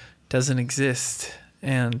time doesn't exist.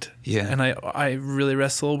 And I really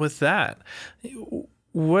wrestle with that.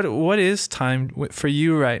 What is time for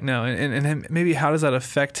you right now? And maybe how does that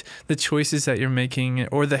affect the choices that you're making,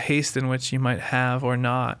 or the haste in which you might have or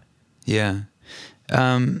not? Yeah.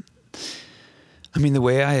 I mean, the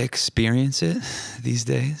way I experience it these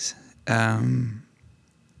days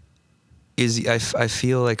is I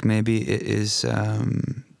feel like maybe it is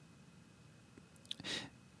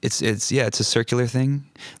it's a circular thing.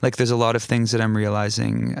 Like there's a lot of things that I'm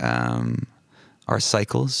realizing are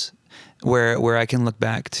cycles, where I can look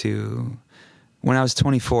back to when I was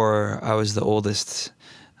 24. I was the oldest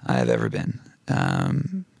I have ever been,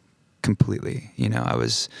 completely. You know,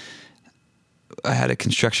 I had a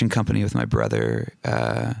construction company with my brother.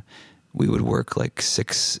 We would work like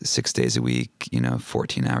six days a week, you know,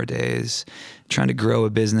 14-hour days, trying to grow a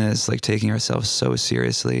business, like taking ourselves so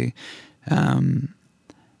seriously. And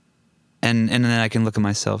then I can look at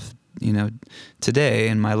myself, you know, today,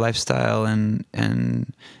 and my lifestyle,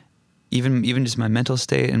 and even just my mental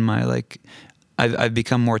state, and my like, I've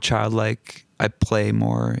become more childlike. I play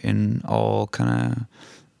more in all kind of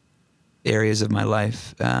areas of my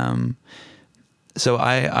life. So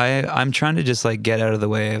I'm trying to just like get out of the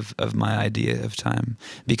way of my idea of time,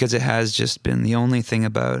 because it has just been the only thing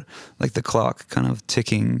about like the clock kind of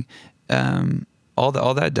ticking. All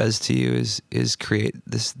that does to you is create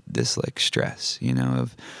this like stress, you know,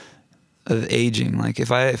 of aging. Like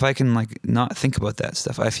if I can like not think about that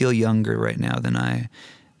stuff, I feel younger right now than I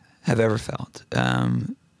have ever felt.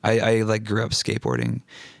 I like grew up skateboarding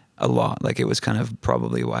a lot. Like it was kind of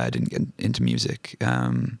probably why I didn't get into music.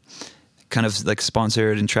 Kind of like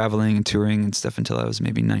sponsored and traveling and touring and stuff until I was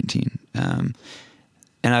maybe 19. And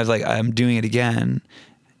I'm doing it again,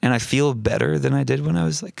 and I feel better than I did when I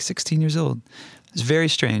was like 16 years old. It's very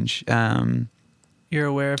strange. You're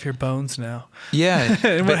aware of your bones now. Yeah.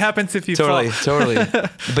 And what happens if you fall? Totally.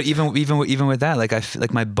 But even with that, like I feel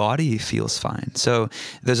like my body feels fine. So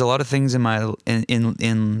there's a lot of things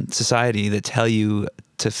in society that tell you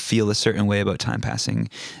to feel a certain way about time passing,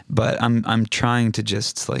 but I'm trying to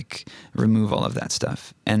just like remove all of that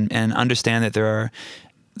stuff and understand that there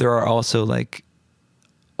are also like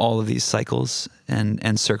all of these cycles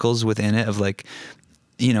and circles within it of like,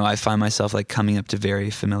 you know, I find myself like coming up to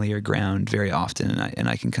very familiar ground very often, and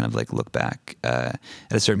I can kind of like look back at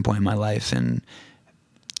a certain point in my life and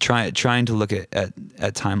trying to look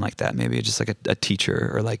at time like that, maybe just like a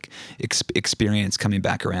teacher or like experience coming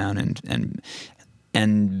back around and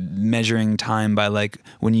measuring time by like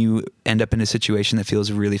when you end up in a situation that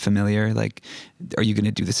feels really familiar, like are you going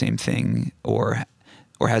to do the same thing, or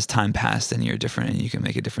has time passed and you're different and you can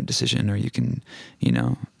make a different decision, or you can, you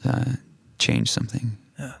know, change something.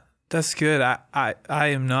 Yeah, that's good. I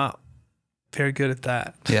am not very good at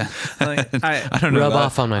that. Yeah. Like I don't know. Rub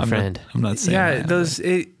off on my friend. I'm not saying that.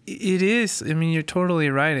 Yeah, it is. I mean, you're totally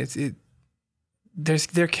right.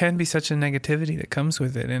 There can be such a negativity that comes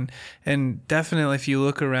with it, and definitely if you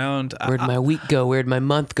look around, where'd my week go? Where'd my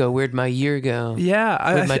month go? Where'd my year go?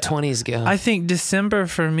 Yeah, where'd my 20s go? I think December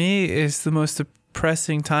for me is the most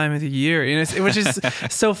depressing time of the year, which is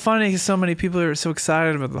so funny because so many people are so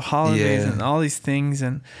excited about the holidays and all these things,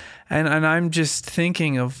 and I'm just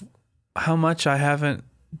thinking of how much I haven't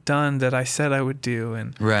done that I said I would do,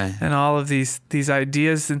 and right, and all of these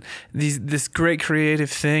ideas and this great creative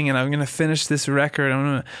thing, and I'm gonna finish this record.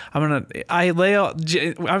 I lay out.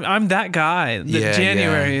 I'm that guy. That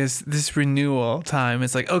January is this renewal time.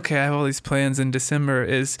 It's like, okay, I have all these plans, and December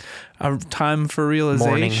is a time for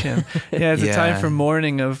realization. Yeah, it's a time for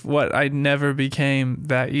mourning of what I never became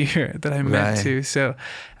that year that I meant to. So,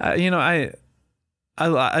 I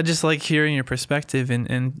just like hearing your perspective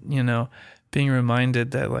and being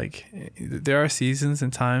reminded that like there are seasons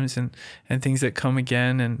and times and things that come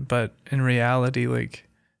again, but in reality, like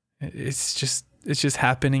it's just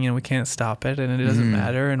happening and we can't stop it, and it doesn't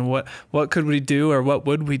matter. And what could we do, or what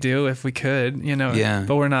would we do if we could,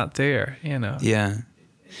 but we're not there, Yeah.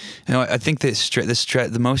 I think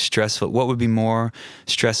the most stressful, what would be more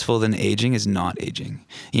stressful than aging is not aging.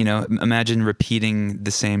 Imagine repeating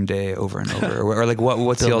the same day over and over, or like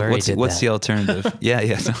what's the alternative? Yeah.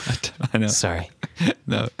 No, I know. Sorry.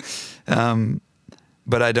 No.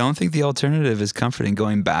 But I don't think the alternative is comforting.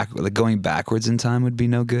 Going backwards in time would be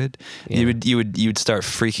no good. Yeah. You'd start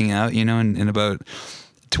freaking out, in about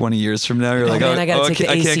 20 years from now, you're like, I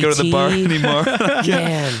can't go to the bar anymore.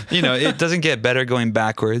 Man. It doesn't get better going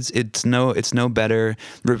backwards. It's no better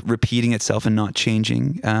repeating itself and not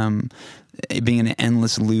changing. Being an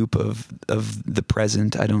endless loop of the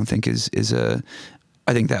present, I don't think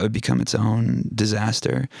I think that would become its own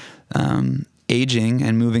disaster. Aging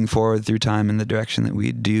and moving forward through time in the direction that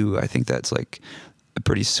we do, I think that's like a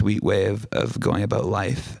pretty sweet way of going about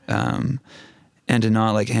life. And to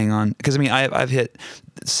not like hang on, because I've hit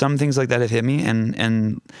some things like that have hit me,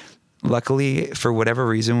 and luckily for whatever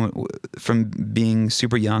reason, from being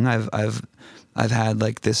super young, I've had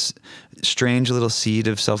like this strange little seed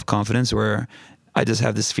of self-confidence where I just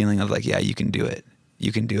have this feeling of like, yeah, you can do it,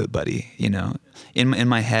 buddy. In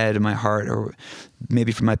my head, in my heart, or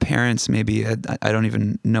maybe from my parents, maybe I don't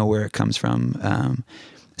even know where it comes from.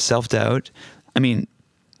 Self-doubt.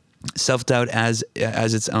 Self-doubt as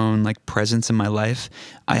its own like presence in my life,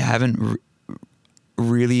 I haven't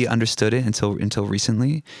really understood it until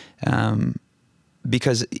recently,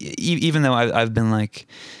 because even though I've been like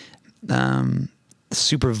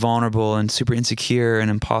super vulnerable and super insecure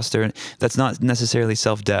and imposter, that's not necessarily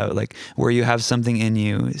self-doubt, like where you have something in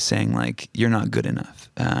you saying like you're not good enough,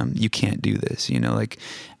 you can't do this, like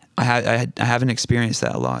I haven't experienced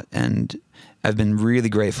that a lot, and I've been really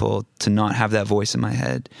grateful to not have that voice in my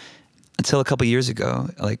head until a couple years ago.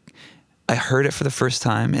 Like I heard it for the first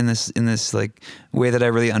time in this like way that I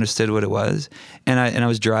really understood what it was. And I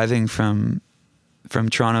was driving from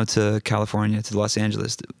Toronto to California to Los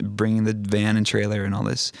Angeles, bringing the van and trailer and all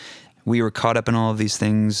this. We were caught up in all of these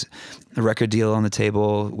things, a record deal on the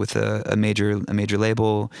table with a major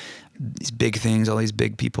label, these big things, all these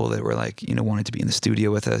big people that were like, wanted to be in the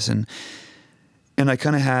studio with us. And I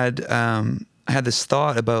kind of had, I had this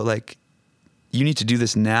thought about like, you need to do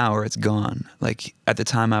this now or it's gone. Like at the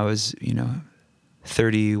time I was,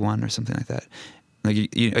 31 or something like that. Like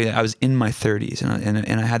I was in my 30s,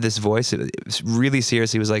 and I had this voice. It was really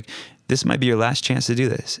seriously was like, this might be your last chance to do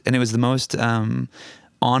this. And it was the most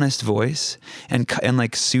honest voice and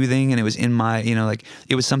like soothing. And it was in my, like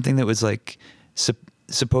it was something that was like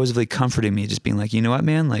supposedly comforting me, just being like, you know what,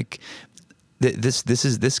 man, like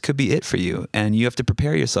this could be it for you, and you have to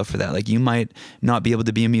prepare yourself for that. Like you might not be able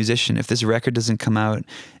to be a musician if this record doesn't come out,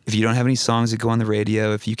 if you don't have any songs that go on the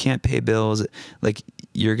radio, if you can't pay bills, like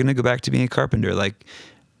you're gonna go back to being a carpenter. Like,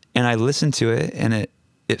 and I listened to it, and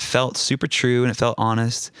it felt super true and it felt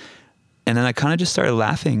honest. And then I kind of just started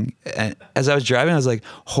laughing as I was driving. I was like,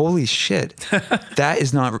 holy shit,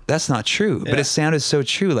 that's not true. Yeah. But it sounded so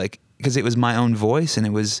true, like, because it was my own voice, and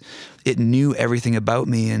it knew everything about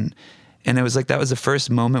me. And it was like, that was the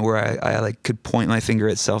first moment where I like could point my finger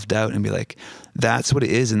at self-doubt and be like, that's what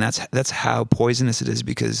it is. And that's how poisonous it is,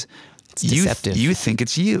 because it's deceptive. You think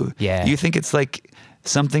it's you. Yeah. You think it's like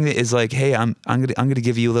something that is like, hey, I'm going to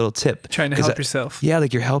give you a little tip. Trying to help yourself. Yeah.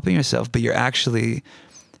 Like you're helping yourself, but you're actually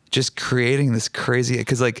just creating this crazy,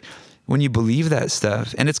 because like when you believe that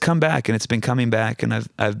stuff, and it's come back and it's been coming back, and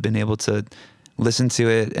I've been able to listen to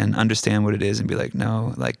it and understand what it is and be like,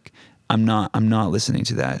 no, like, I'm not listening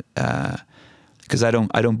to that, because I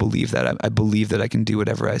don't believe that. I believe that I can do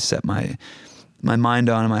whatever I set my mind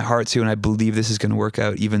on and my heart to, and I believe this is going to work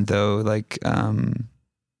out, even though like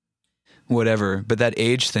whatever. But that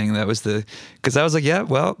age thing, that was because I was like, yeah,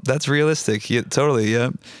 well, that's realistic. Yeah, totally. Yeah,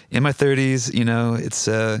 in my 30s, it's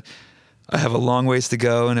I have a long ways to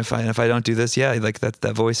go, and if I don't do this, yeah, like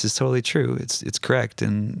that voice is totally true. It's correct.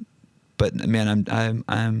 But man,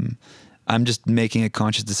 I'm just making a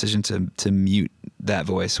conscious decision to mute that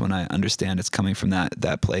voice when I understand it's coming from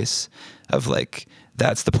that place of like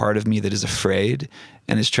that's the part of me that is afraid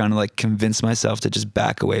and is trying to like convince myself to just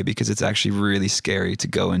back away, because it's actually really scary to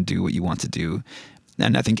go and do what you want to do.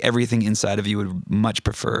 And I think everything inside of you would much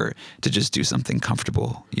prefer to just do something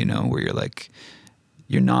comfortable, you know, where you're like,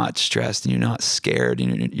 you're not stressed and you're not scared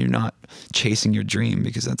and you're not chasing your dream,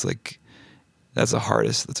 because that's like the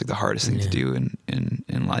hardest thing to do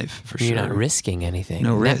in life, for sure. You're not risking anything.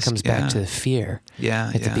 No risk. That comes back to the fear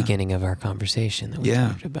at the beginning of our conversation that we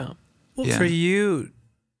talked about. Well, for you,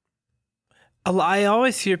 I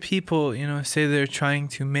always hear people, you know, say they're trying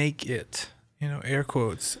to make it, you know, air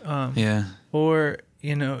quotes. Or,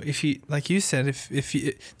 you know, if you, like you said, if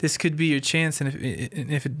you, this could be your chance, and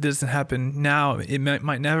if it doesn't happen now, it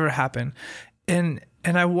might never happen. And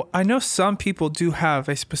I know some people do have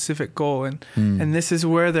a specific goal, and this is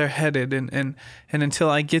where they're headed, and until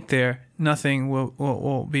I get there, nothing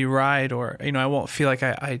will be right, or, you know, I won't feel like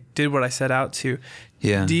I did what I set out to.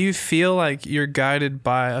 Yeah. Do you feel like you're guided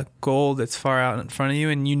by a goal that's far out in front of you,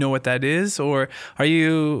 and you know what that is, or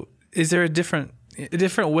is there a different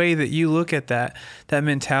way that you look at that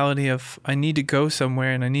mentality of, I need to go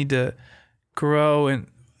somewhere and I need to grow? And,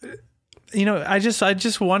 you know, I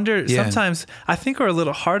just wonder, sometimes I think we're a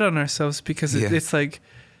little hard on ourselves, because it's like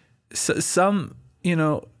some, you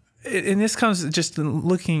know, and this comes just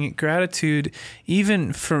looking at gratitude,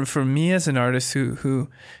 even for me as an artist who,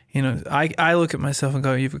 you know, I look at myself and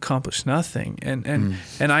go, you've accomplished nothing. And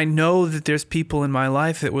I know that there's people in my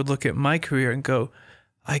life that would look at my career and go,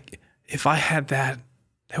 like, if I had that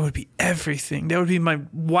would be everything. That would be my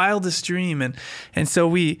wildest dream. And so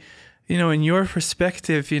we, you know, in your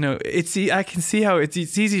perspective, you know, I can see how it's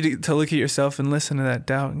easy to look at yourself and listen to that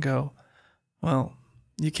doubt and go, well,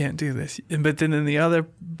 you can't do this. But then the other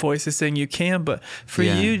voice is saying you can. But for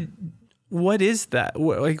you, what is that?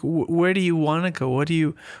 Where do you want to go? What do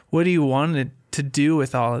you want to do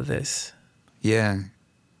with all of this? Yeah.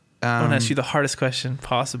 I want to ask you the hardest question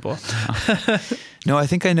possible. No, I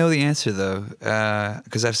think I know the answer, though,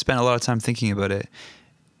 because I've spent a lot of time thinking about it.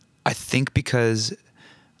 I think because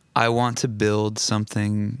I want to build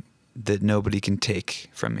something that nobody can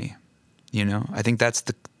take from me. You know, I think that's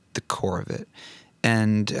the core of it,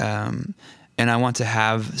 and I want to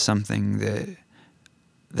have something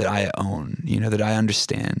that I own. You know, that I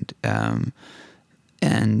understand, and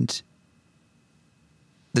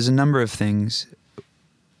there's a number of things.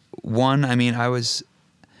 One, I mean,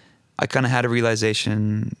 I kind of had a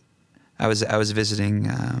realization. I was visiting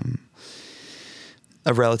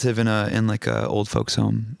a relative in like a old folks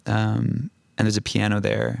home, and there's a piano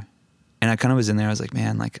there, and I kind of was in there. I was like,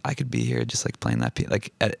 man, like I could be here just like playing that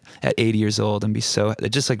like at 80 years old and be so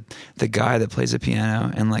just like the guy that plays the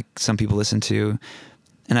piano and like some people listen to,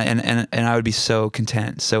 and I would be so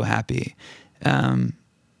content, so happy.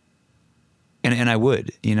 And I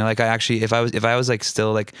would, you know, like I actually, if I was like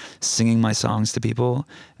still like singing my songs to people,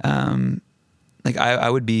 like I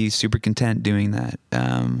would be super content doing that.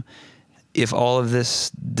 If all of this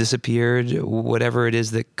disappeared, whatever it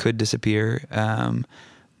is that could disappear, and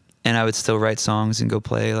I would still write songs and go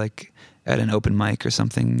play like at an open mic or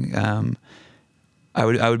something, I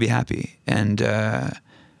would be happy. And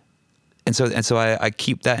so I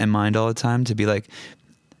keep that in mind all the time, to be like,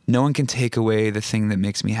 no one can take away the thing that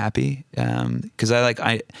makes me happy. Cause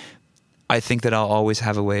I think that I'll always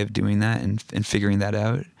have a way of doing that and figuring that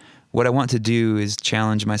out. What I want to do is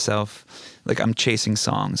challenge myself. Like I'm chasing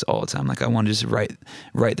songs all the time. Like I want to just write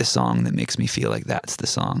the song that makes me feel like that's the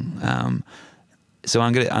song. So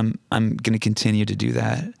I'm gonna continue to do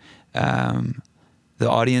that. The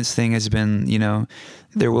audience thing has been, you know,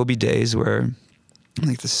 there will be days where I'm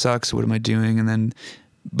like, this sucks. What am I doing?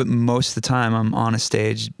 But most of the time I'm on a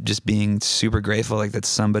stage just being super grateful, like that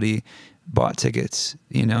somebody bought tickets,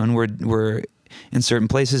 you know, and we're in certain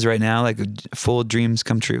places right now, like full dreams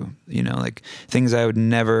come true, you know, like things I would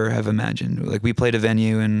never have imagined. Like we played a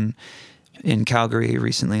venue in Calgary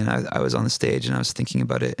recently, and I was on the stage and I was thinking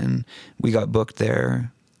about it, and we got booked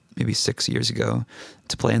there maybe 6 years ago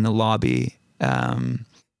to play in the lobby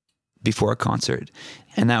before a concert.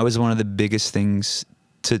 And that was one of the biggest things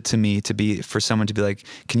to me, for someone to be like,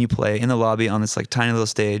 can you play in the lobby on this like tiny little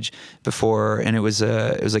stage before? And it was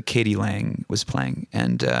like Katie Lang was playing,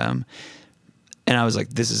 and I was like,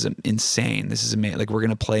 this is insane. This is amazing. Like we're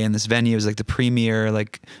going to play in this venue. It was like the premier,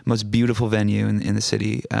 like most beautiful venue in the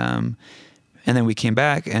city. And then we came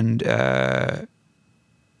back and,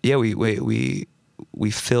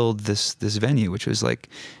 we filled this venue, which was like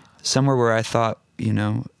somewhere where I thought, you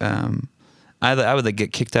know, I would like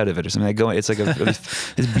get kicked out of it or something. I go, it's like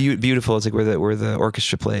it's beautiful. It's like where the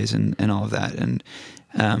orchestra plays and all of that. And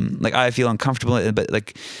like I feel uncomfortable, but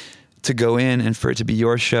like to go in and for it to be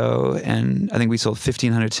your show. And I think we sold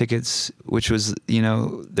 1,500 tickets, which was,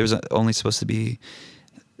 there was only supposed to be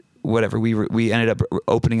whatever. We ended up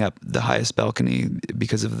opening up the highest balcony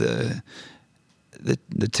because of the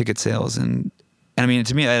ticket sales. And I mean,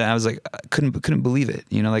 to me, I was like, I couldn't believe it,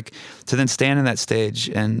 like to then stand on that stage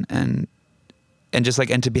and just like,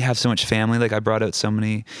 and to have so much family. Like I brought out so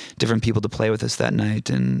many different people to play with us that night.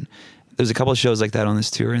 And there's a couple of shows like that on this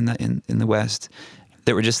tour in the West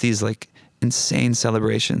that were just these like insane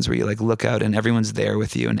celebrations where you like look out and everyone's there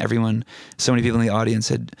with you, and so many people in the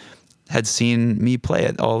audience had seen me play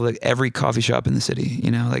at every coffee shop in the city,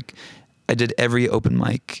 like I did every open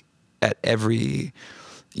mic at every,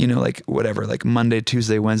 like whatever, like Monday,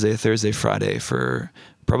 Tuesday, Wednesday, Thursday, Friday for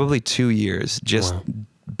probably 2 years, just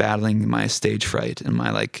battling my stage fright and my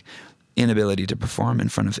like inability to perform in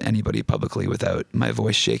front of anybody publicly without my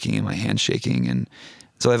voice shaking and my hands shaking. And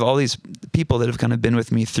so I have all these people that have kind of been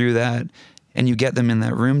with me through that, and you get them in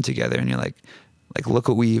that room together and you're like, look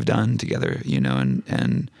what we've done together,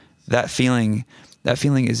 and that feeling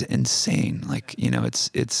is insane. Like,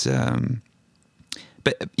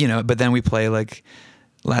 but then we play like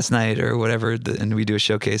last night or whatever, and we do a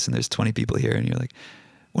showcase and there's 20 people here and you're like,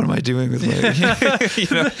 what am I doing with my,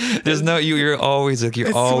 there's no, you're always like,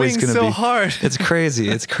 you're always going to so be hard. It's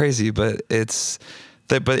crazy, but it's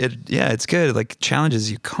good. It like challenges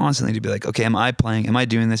you constantly to be like, okay, am I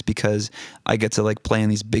doing this because I get to like play in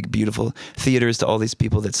these big, beautiful theaters to all these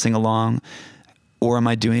people that sing along? Or am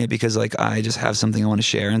I doing it because like I just have something I want to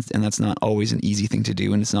share, and that's not always an easy thing to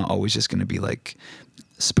do, and it's not always just going to be like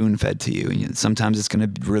spoon-fed to you. And sometimes it's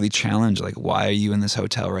going to really challenge, like, why are you in this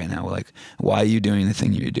hotel right now? Like, why are you doing the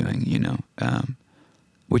thing you're doing?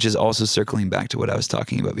 Which is also circling back to what I was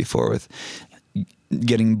talking about before with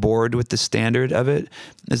getting bored with the standard of it.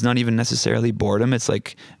 It's not even necessarily boredom. It's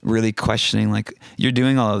like really questioning, like, you're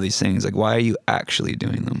doing all of these things. Like, why are you actually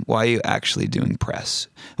doing them? Why are you actually doing press?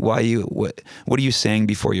 What are you saying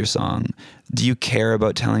before your song? Do you care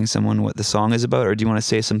about telling someone what the song is about, or do you want to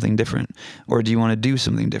say something different? Or do you want to do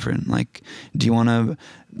something different? Like, do you want to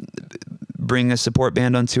bring a support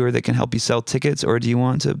band on tour that can help you sell tickets, or do you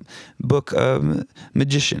want to book a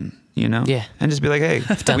magician? Yeah. And just be like, hey,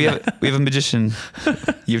 we have a magician.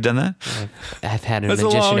 You've done that? I've had a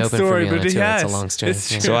magician open for me on a tour. It's a long story.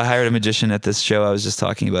 So I hired a magician at this show I was just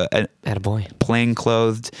talking about. Attaboy. Plain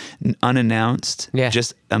clothed, unannounced,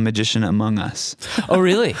 just a magician among us. Oh,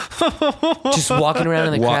 really? Just walking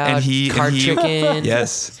around in the crowd, card tricking.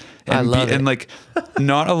 Yes. I love it. And like,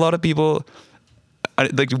 not a lot of people...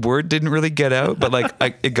 like word didn't really get out, but like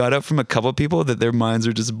it got out from a couple of people that their minds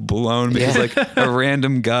are just blown because like a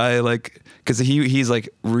random guy, like, because he's like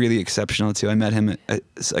really exceptional too. I met him a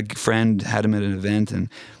friend had him at an event, and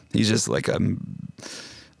he's just like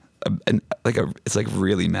it's like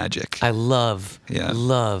really magic. I love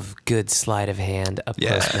good sleight of hand up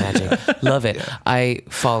close magic. Love it. Yeah. I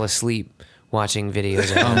fall asleep watching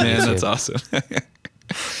videos. Oh man, YouTube. That's awesome.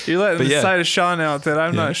 You're letting the side of Sean out that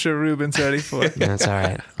I'm not sure Ruben's ready for. That's all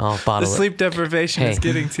right. I'll bottle the sleep deprivation is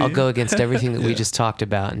getting to you. I'll go against everything that we just talked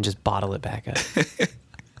about and just bottle it back up.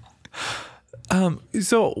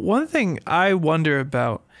 So one thing I wonder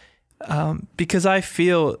about, because I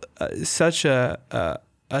feel such a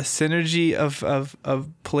synergy of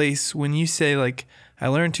place when you say like, I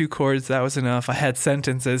learned 2 chords, that was enough. I had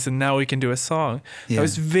sentences, and now we can do a song. Yeah. I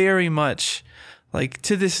was very much like,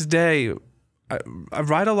 to this day, I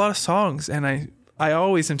write a lot of songs, and I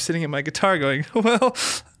always am sitting at my guitar going, well,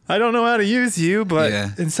 I don't know how to use you, but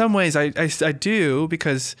in some ways I do,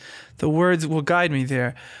 because the words will guide me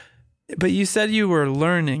there. But you said you were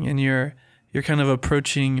learning, and you're kind of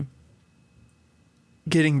approaching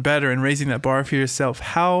getting better and raising that bar for yourself.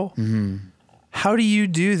 How do you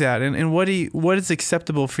do that? And what is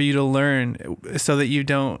acceptable for you to learn so that you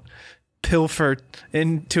don't pilfer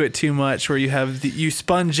into it too much, where you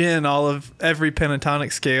sponge in all of every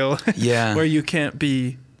pentatonic scale, where you can't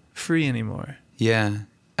be free anymore?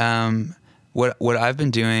 What I've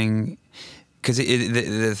been doing, because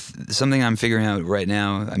something I'm figuring out right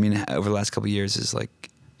now, I mean, over the last couple of years, is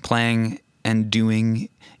like playing and doing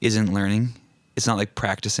isn't learning. It's not like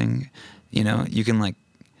practicing. You can like,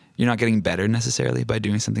 you're not getting better necessarily by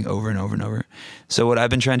doing something over and over and over. So what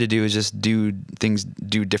I've been trying to do is just do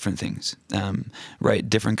different things, write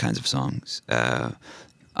different kinds of songs.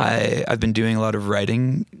 I've been doing a lot of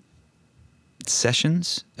writing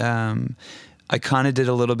sessions. I kind of did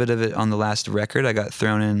a little bit of it on the last record. I got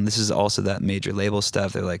thrown in. This is also that major label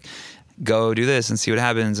stuff. They're like, go do this and see what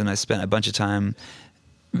happens. And I spent a bunch of time,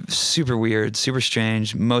 super weird, super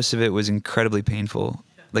strange. Most of it was incredibly painful,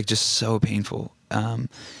 like just so painful.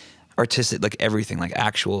 artistic, like everything, like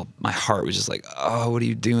actual, my heart was just like, oh, what are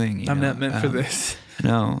you doing? I'm not meant for this.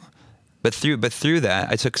 No. But through that,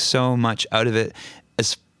 I took so much out of it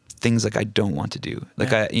as things like I don't want to do.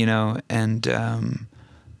 Like and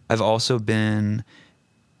I've also been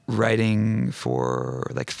writing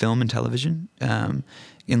for like film and television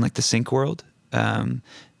in like the sync world,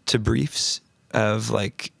 to briefs of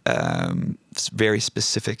like very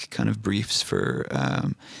specific kind of briefs for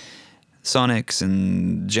sonics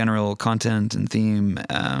and general content and theme.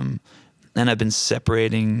 And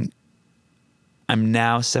I'm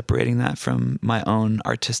now separating that from my own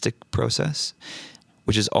artistic process,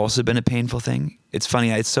 which has also been a painful thing. It's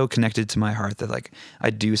funny, it's so connected to my heart that like I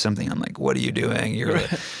do something, I'm like, what are you doing? You're like,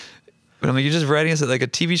 but I'm like, you're just writing us like a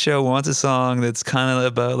TV show wants a song that's kind of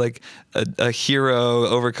about like a hero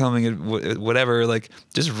overcoming it, whatever. Like,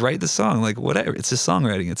 just write the song, like whatever. It's just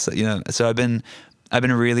songwriting. It's So I've been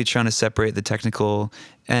really trying to separate the technical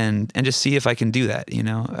and just see if I can do that,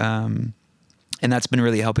 and that's been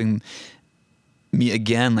really helping me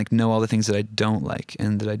again, like know all the things that I don't like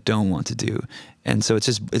and that I don't want to do, and so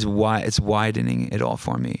it's widening it all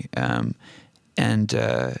for me, and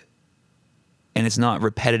it's not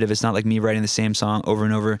repetitive. It's not like me writing the same song over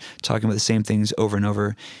and over, talking about the same things over and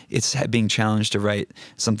over. It's being challenged to write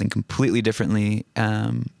something completely differently,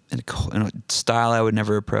 in a style I would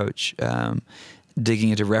never approach, digging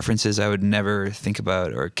into references I would never think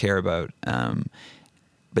about or care about,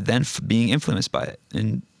 but then being influenced by it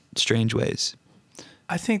in strange ways.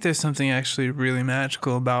 I think there's something actually really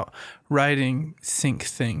magical about writing sync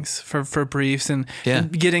things for briefs and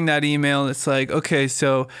getting that email. It's like, okay,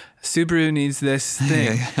 so Subaru needs this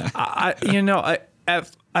thing.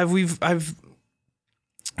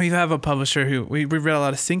 We have a publisher who we read a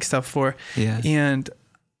lot of sync stuff for. Yeah. And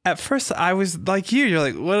at first I was like you're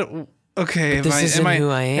like, what? Okay,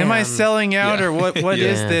 am I selling out or what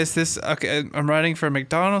is this? Okay, I'm writing for a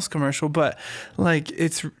McDonald's commercial, but like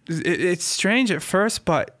it's strange at first,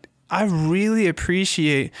 but I really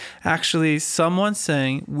appreciate actually someone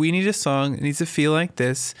saying, we need a song, it needs to feel like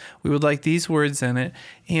this. We would like these words in it.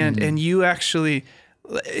 And you actually,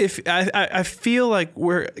 if I feel like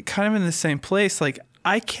we're kind of in the same place, like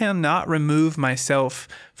I cannot remove myself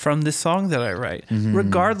from the song that I write,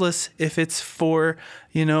 regardless if it's for,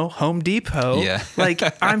 Home Depot. Yeah. Like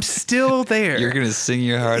I'm still there. You're going to sing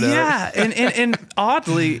your heart out. Yeah. And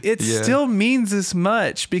oddly, it still means as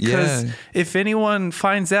much because if anyone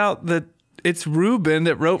finds out that it's Ruben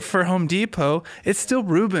that wrote for Home Depot, it's still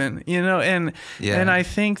Ruben, and I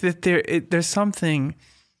think that there's something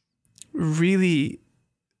really,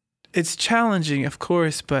 it's challenging, of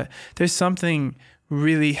course, but there's something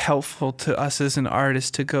really helpful to us as an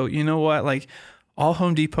artist to go, you know what, like all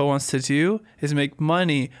Home Depot wants to do is make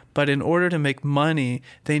money, but in order to make money,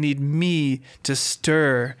 they need me to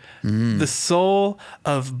stir the soul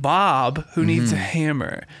of Bob who needs a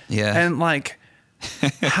hammer. Yeah. And like,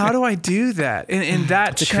 how do I do that? And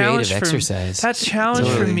that challenge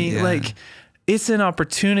for me, like it's an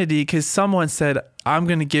opportunity because someone said, I'm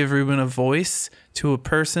going to give Ruben a voice to a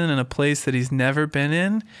person in a place that he's never been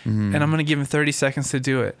in, and I'm going to give him 30 seconds to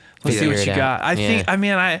do it. Let's see what you got.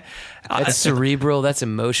 That's cerebral, that's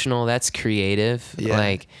emotional, that's creative. Yeah.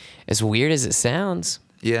 Like, as weird as it sounds,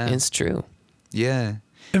 it's true. Yeah.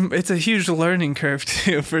 It's a huge learning curve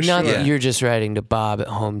too, for sure. Not that you're just writing to Bob at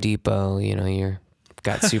Home Depot, you're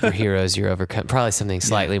got superheroes you're overcome. Probably something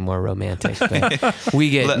slightly more romantic, but we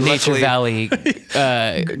get Nature Valley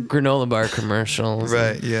granola bar commercials.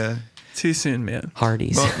 Right, yeah. Too soon, man.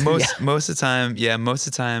 Hardee's. Most of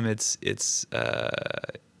the time it's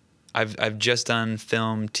I've just done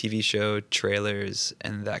film, TV show, trailers,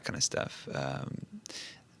 and that kind of stuff.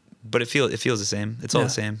 But it feels the same. It's all the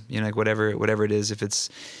same. Like whatever it is, if it's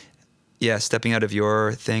stepping out of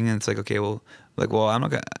your thing, and it's like, okay, well,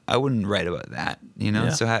 I wouldn't write about that,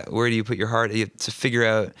 So where do you put your heart? You have to figure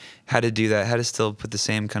out how to do that, how to still put the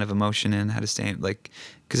same kind of emotion in, how to stay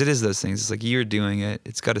because it is those things. It's like you're doing it.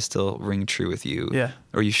 It's got to still ring true with you,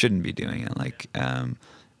 or you shouldn't be doing it.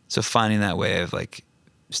 So finding that way of like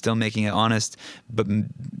still making it honest, but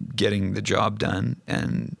getting the job done.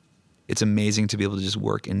 And it's amazing to be able to just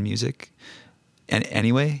work in music, and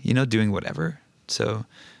anyway, doing whatever. So.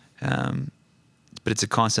 But it's a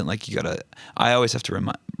constant, like I always have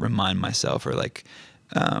to remind myself or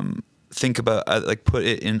think about, put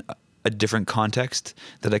it in a different context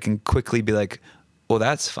that I can quickly be like, well,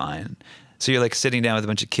 that's fine. So you're like sitting down with a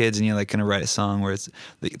bunch of kids and you're like going to write a song where it's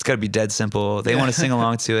got to be dead simple. They want to sing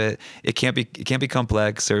along to it. It can't be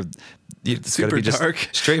complex or it's got to be just dark.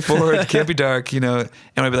 Straightforward. It can't be dark, And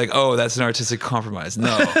I'd be like, oh, that's an artistic compromise.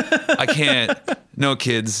 No, I can't. No,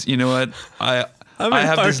 kids. You know what? I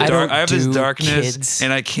have this darkness, kids.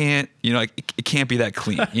 and I can't, it can't be that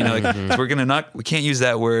clean. So we can't use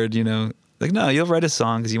that word. Like, no, you'll write a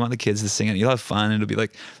song because you want the kids to sing it. You'll have fun. It'll be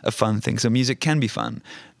like a fun thing. So music can be fun.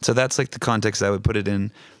 So that's like the context I would put it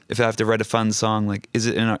in. If I have to write a fun song, like, is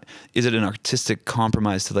it an artistic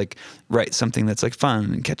compromise to like write something that's like fun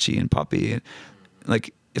and catchy and poppy?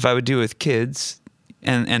 Like, if I would do it with kids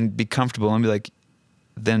and be comfortable and be like,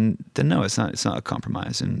 then no, it's not a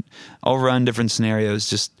compromise. And I'll run different scenarios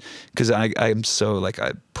just because I'm so like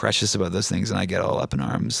I'm precious about those things, and I get all up in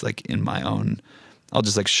arms like in my own. I'll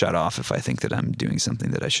just like shut off if I think that I'm doing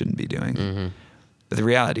something that I shouldn't be doing. Mm-hmm. But the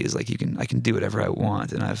reality is like I can do whatever I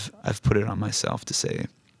want, and I've put it on myself to say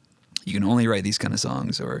you can only write these kind of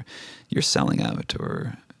songs, or you're selling out,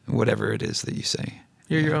 or whatever it is that you say.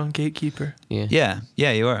 You're your own gatekeeper. Yeah,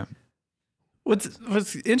 you are.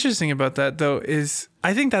 What's interesting about that though is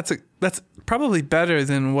I think that's probably better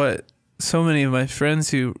than what so many of my friends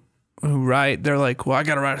who write, they're like, well, I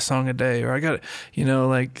got to write a song a day, or I got to,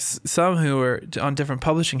 like some who are on different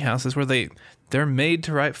publishing houses where they're made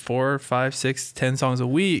to write 4, 5, 6, 10 songs a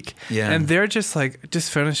week. Yeah. And they're just like, just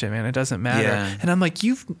finish it, man. It doesn't matter. Yeah. And I'm like,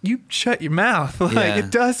 you shut your mouth. Like, it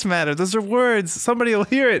does matter. Those are words. Somebody will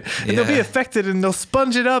hear it and they'll be affected and they'll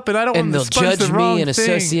sponge it up, and I don't want them to sponge the wrong thing. And they'll judge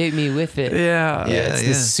me and associate me with it. Yeah. It's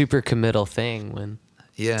this super committal thing when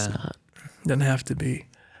it's not. Doesn't have to be.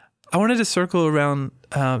 I wanted to circle around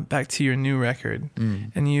back to your new record,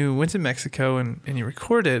 and you went to Mexico and you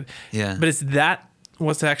recorded. Yeah. But is that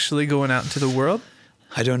what's actually going out into the world?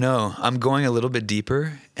 I don't know. I'm going a little bit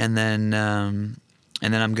deeper, and then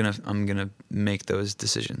I'm gonna make those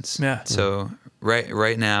decisions. Yeah. So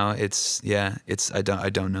right now it's I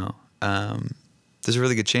don't know. There's a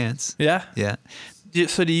really good chance. Yeah. Yeah.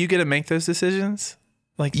 So do you get to make those decisions?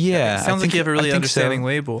 Like, yeah, it sounds like you have a really understanding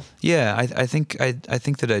label. Yeah, I think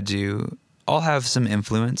that I do. I'll have some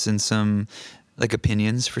influence and some like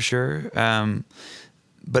opinions for sure.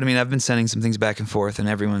 But I mean, I've been sending some things back and forth, and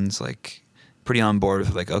everyone's like pretty on board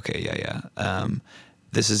with like, okay,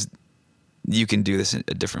 this is, you can do this in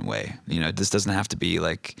a different way. This doesn't have to be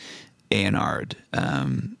like A&R'd.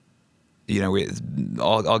 I'll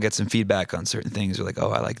get some feedback on certain things. Or like,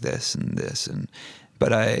 oh, I like this.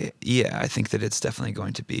 But I think that it's definitely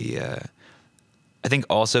going to be, I think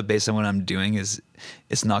also based on what I'm doing is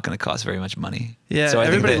it's not going to cost very much money. Yeah, so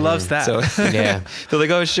everybody loves that. So yeah. They're like,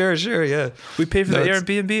 oh, sure, yeah. We pay for the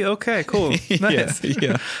Airbnb? Okay, cool. Nice.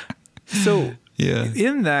 Yeah. So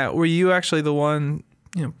in that, were you actually the one,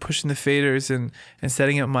 pushing the faders and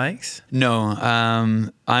setting up mics? No,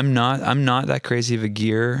 I'm not that crazy of a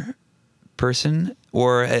gear person,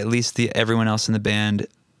 or at least everyone else in the band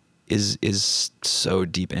is so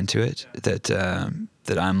deep into it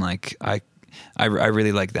that I'm like, I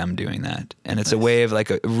really like them doing that. And it's a way of like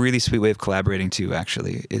a really sweet way of collaborating too,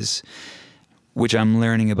 actually, which I'm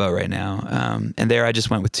learning about right now. And there I just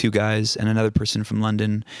went with 2 guys and another person from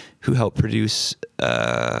London who helped produce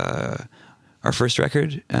our first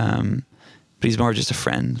record. But he's more just a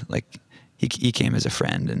friend. Like he came as a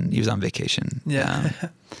friend and he was on vacation. Yeah.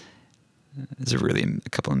 There's a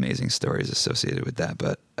couple amazing stories associated with that,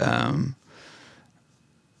 but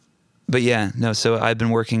yeah, no. So I've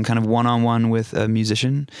been working kind of one-on-one with a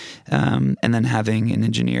musician, and then having an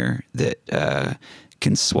engineer that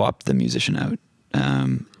can swap the musician out,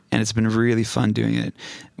 and it's been really fun doing it.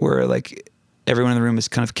 Where like everyone in the room is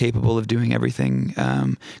kind of capable of doing everything,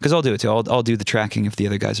 because I'll do it too. I'll do the tracking if the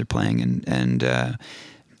other guys are playing,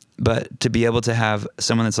 but to be able to have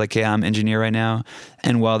someone that's like, hey, I'm engineer right now,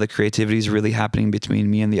 and while the creativity is really happening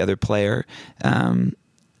between me and the other player,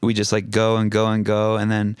 we just like go and go and go,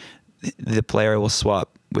 and then the player will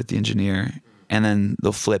swap with the engineer, and then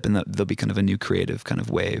they'll flip, and there'll be kind of a new creative kind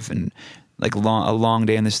of wave, and like a long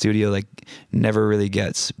day in the studio like never really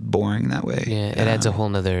gets boring that way. Yeah, it adds a whole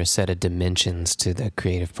nother set of dimensions to the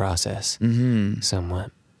creative process,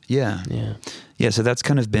 somewhat. Yeah. So that's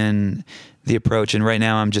kind of been the approach. And right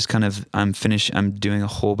now I'm just I'm doing a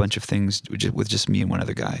whole bunch of things with just me and one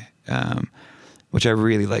other guy, which I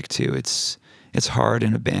really like too. It's hard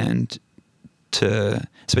in a band to,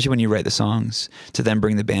 especially when you write the songs, to then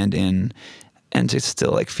bring the band in and to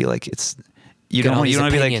still like feel like it's, you don't want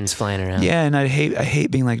to be like flying around. Yeah, and I hate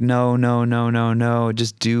being like no,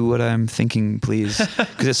 just do what I'm thinking, please,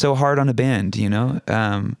 because it's so hard on a band,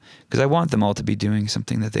 because I want them all to be doing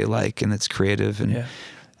something that they like and that's creative, and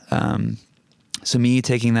so me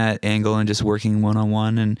taking that angle and just working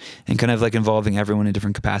one-on-one and kind of like involving everyone in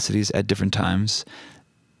different capacities at different times,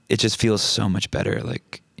 it just feels so much better,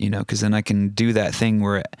 like, because then I can do that thing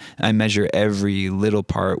where I measure every little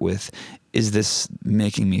part with, is this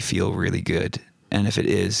making me feel really good? And if it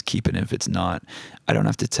is, keep it. And if it's not, I don't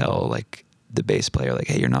have to tell like the bass player, like,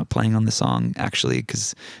 hey, you're not playing on the song actually,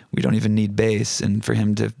 because we don't even need bass. And for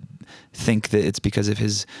him to think that it's because of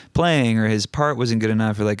his playing or his part wasn't good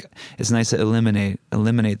enough, or like, it's nice to eliminate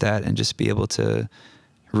that and just be able to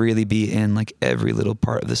really be in like every little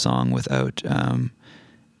part of the song without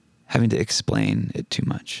having to explain it too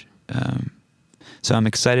much. So I'm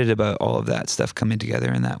excited about all of that stuff coming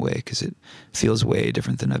together in that way, because it feels way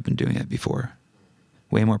different than I've been doing it before.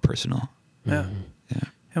 Way more personal. Yeah. Yeah.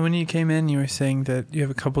 And when you came in, you were saying that you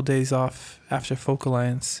have a couple days off after Folk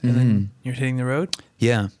Alliance, and then you're hitting the road?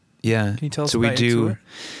 Yeah. Yeah. Can you tell us about your tour?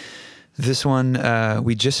 This one,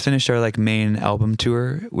 we just finished our like main album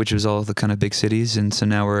tour, which was all the kind of big cities. And so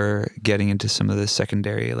now we're getting into some of the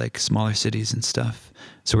secondary, like smaller cities and stuff.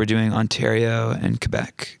 So we're doing Ontario and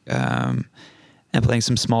Quebec, and playing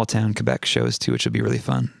some small town Quebec shows too, which will be really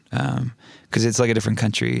fun. Cause it's like a different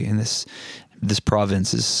country, and this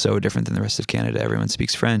province is so different than the rest of Canada. Everyone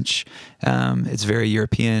speaks French. It's very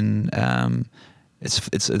European.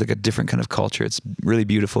 It's like a different kind of culture. It's really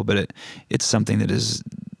beautiful, but it's something that is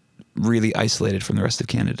really isolated from the rest of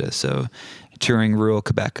Canada. So touring rural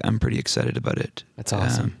Quebec, I'm pretty excited about it. That's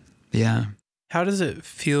awesome. Yeah. How does it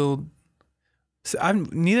feel? So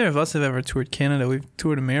neither of us have ever toured Canada. We've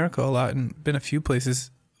toured America a lot and been a few places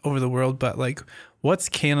over the world, but like, what's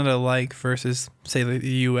Canada like versus, say, the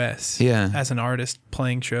US as an artist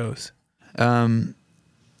playing shows? I mean,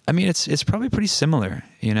 it's probably pretty similar,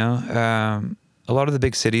 you know? A lot of the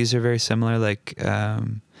big cities are very similar. Like, I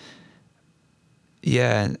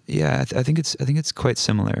think it's quite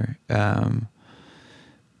similar. Because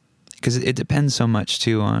it depends so much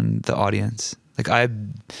too on the audience. Like I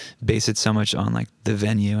base it so much on like the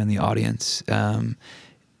venue and the audience. And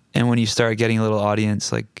when you start getting a little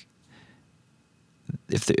audience, like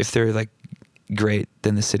if they're like great,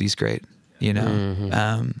 then the city's great, you know?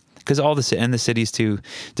 Mm-hmm. Cause all the cities too,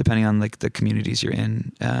 depending on like the communities you're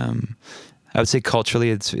in. I would say culturally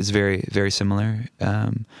it's very, very similar.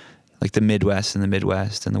 Like the Midwest and the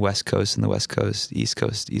West Coast and the West Coast, East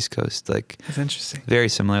Coast, like that's interesting. Very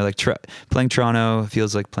similar. Like playing Toronto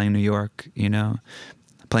feels like playing New York, you know,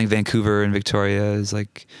 playing Vancouver and Victoria is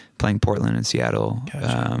like playing Portland and Seattle.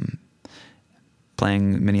 Gotcha.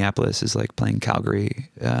 Playing Minneapolis is like playing Calgary.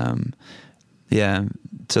 Yeah.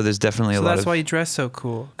 So there's definitely a lot of... So that's why you dress so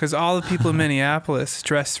cool. Because all the people in Minneapolis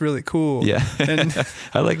dress really cool. Yeah. And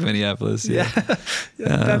I like Minneapolis. Yeah.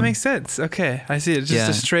 That makes sense. Okay. I see it. Just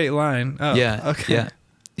a straight line. Oh, yeah. Okay.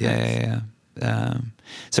 Yeah.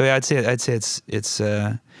 So yeah, I'd say it's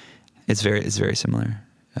very similar.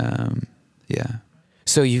 Yeah.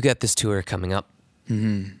 So you got this tour coming up.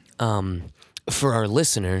 Mm-hmm. For our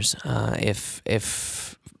listeners, if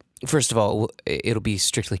first of all, it'll be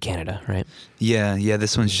strictly Canada, right? Yeah.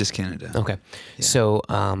 This one's just Canada. Okay. Yeah. So,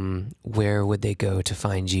 where would they go to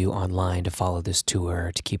find you online, to follow this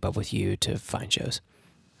tour, to keep up with you, to find shows?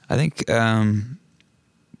 I think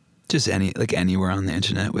just anywhere on the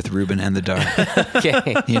internet with Ruben and the Dark.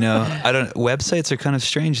 Okay. You know, websites are kind of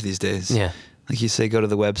strange these days. Yeah. Like you say, go to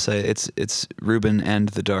the website. It's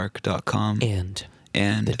rubenandthedark.com.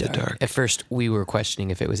 And the dark. At first, we were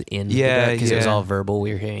questioning if it was in the dark, because it was all verbal.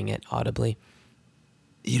 We were hearing it audibly.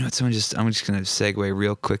 You know, I'm just going to segue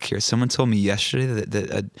real quick here. Someone told me yesterday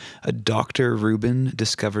that a Dr. Ruben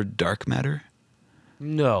discovered dark matter.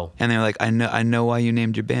 No. And they're like, I know why you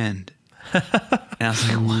named your band. And I was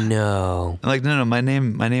like, what? No. I'm like, no, my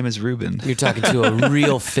name is Ruben. You're talking to a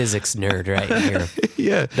real physics nerd right here.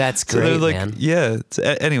 Yeah. That's great, like, man. Yeah.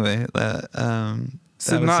 Anyway,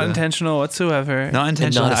 so not intentional whatsoever. Not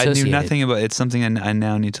intentional. Not I knew nothing about it. It's something I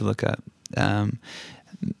now need to look up.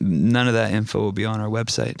 None of that info will be on our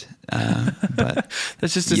website. But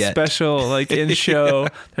that's just a special like in show.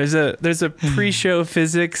 Yeah. There's a pre-show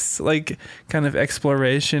physics like kind of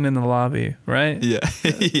exploration in the lobby, right? Yeah.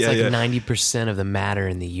 It's like 90% of the matter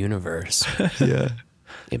in the universe. Yeah.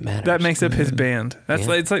 It matters. That makes up his band. That's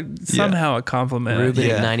like, it's like somehow a compliment. Ruben,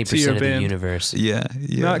 Yeah. 90% of the universe. Yeah.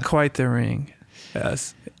 Not quite The Ring.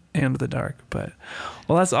 Yes. And the Dark, but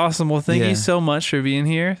well, that's awesome. Well, thank you so much for being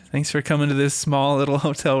here. Thanks for coming to this small little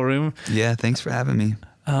hotel room. Yeah, thanks for having me.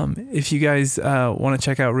 If you guys want to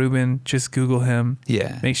check out Ruben, just Google him.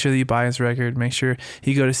 Yeah. Make sure that you buy his record. Make sure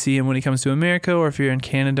you go to see him when he comes to America, or if you're in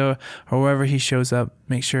Canada or wherever he shows up,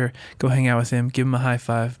 make sure go hang out with him, give him a high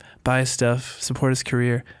five, buy his stuff, support his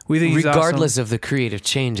career. We think he's regardless awesome. of the creative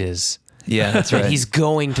changes. Yeah, that's right. He's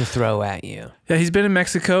going to throw at you. Yeah, he's been in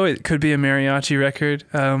Mexico. It could be a mariachi record.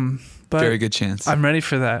 But very good chance. I'm ready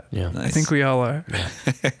for that. Yeah. Nice. I think we all are. Yeah.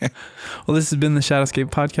 Well, this has been the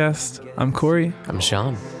Shadowscape Podcast. I'm Corey. I'm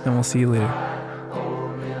Sean. And we'll see you later.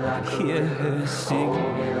 Hear her sing,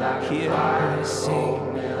 hear her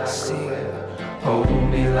sing, sing. Hold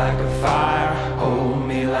me like a fire, hold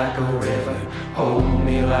me like a river. Hold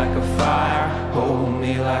me like a fire, hold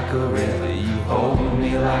me like a river. You hold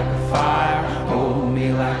me like a fire, hold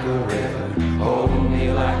me like a river. Hold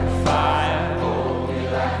me like a fire, hold me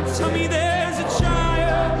like a river. Tell me there's a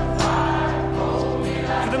child,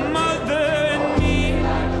 the mother in me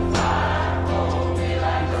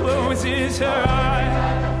closes her eyes.